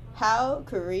time, how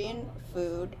Korean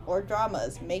food or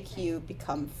dramas make you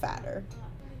become fatter.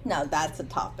 Now that's a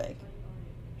topic.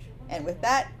 And with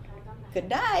that, good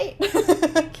night.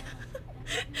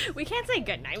 We can't say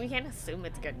good night. We can't assume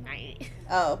it's good night.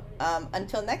 Oh,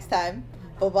 until next time,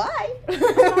 bye-bye.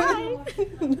 Bye.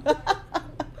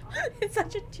 It's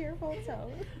such a cheerful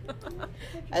tone.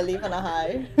 I leave on a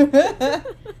high.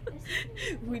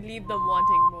 We leave them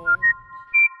wanting more.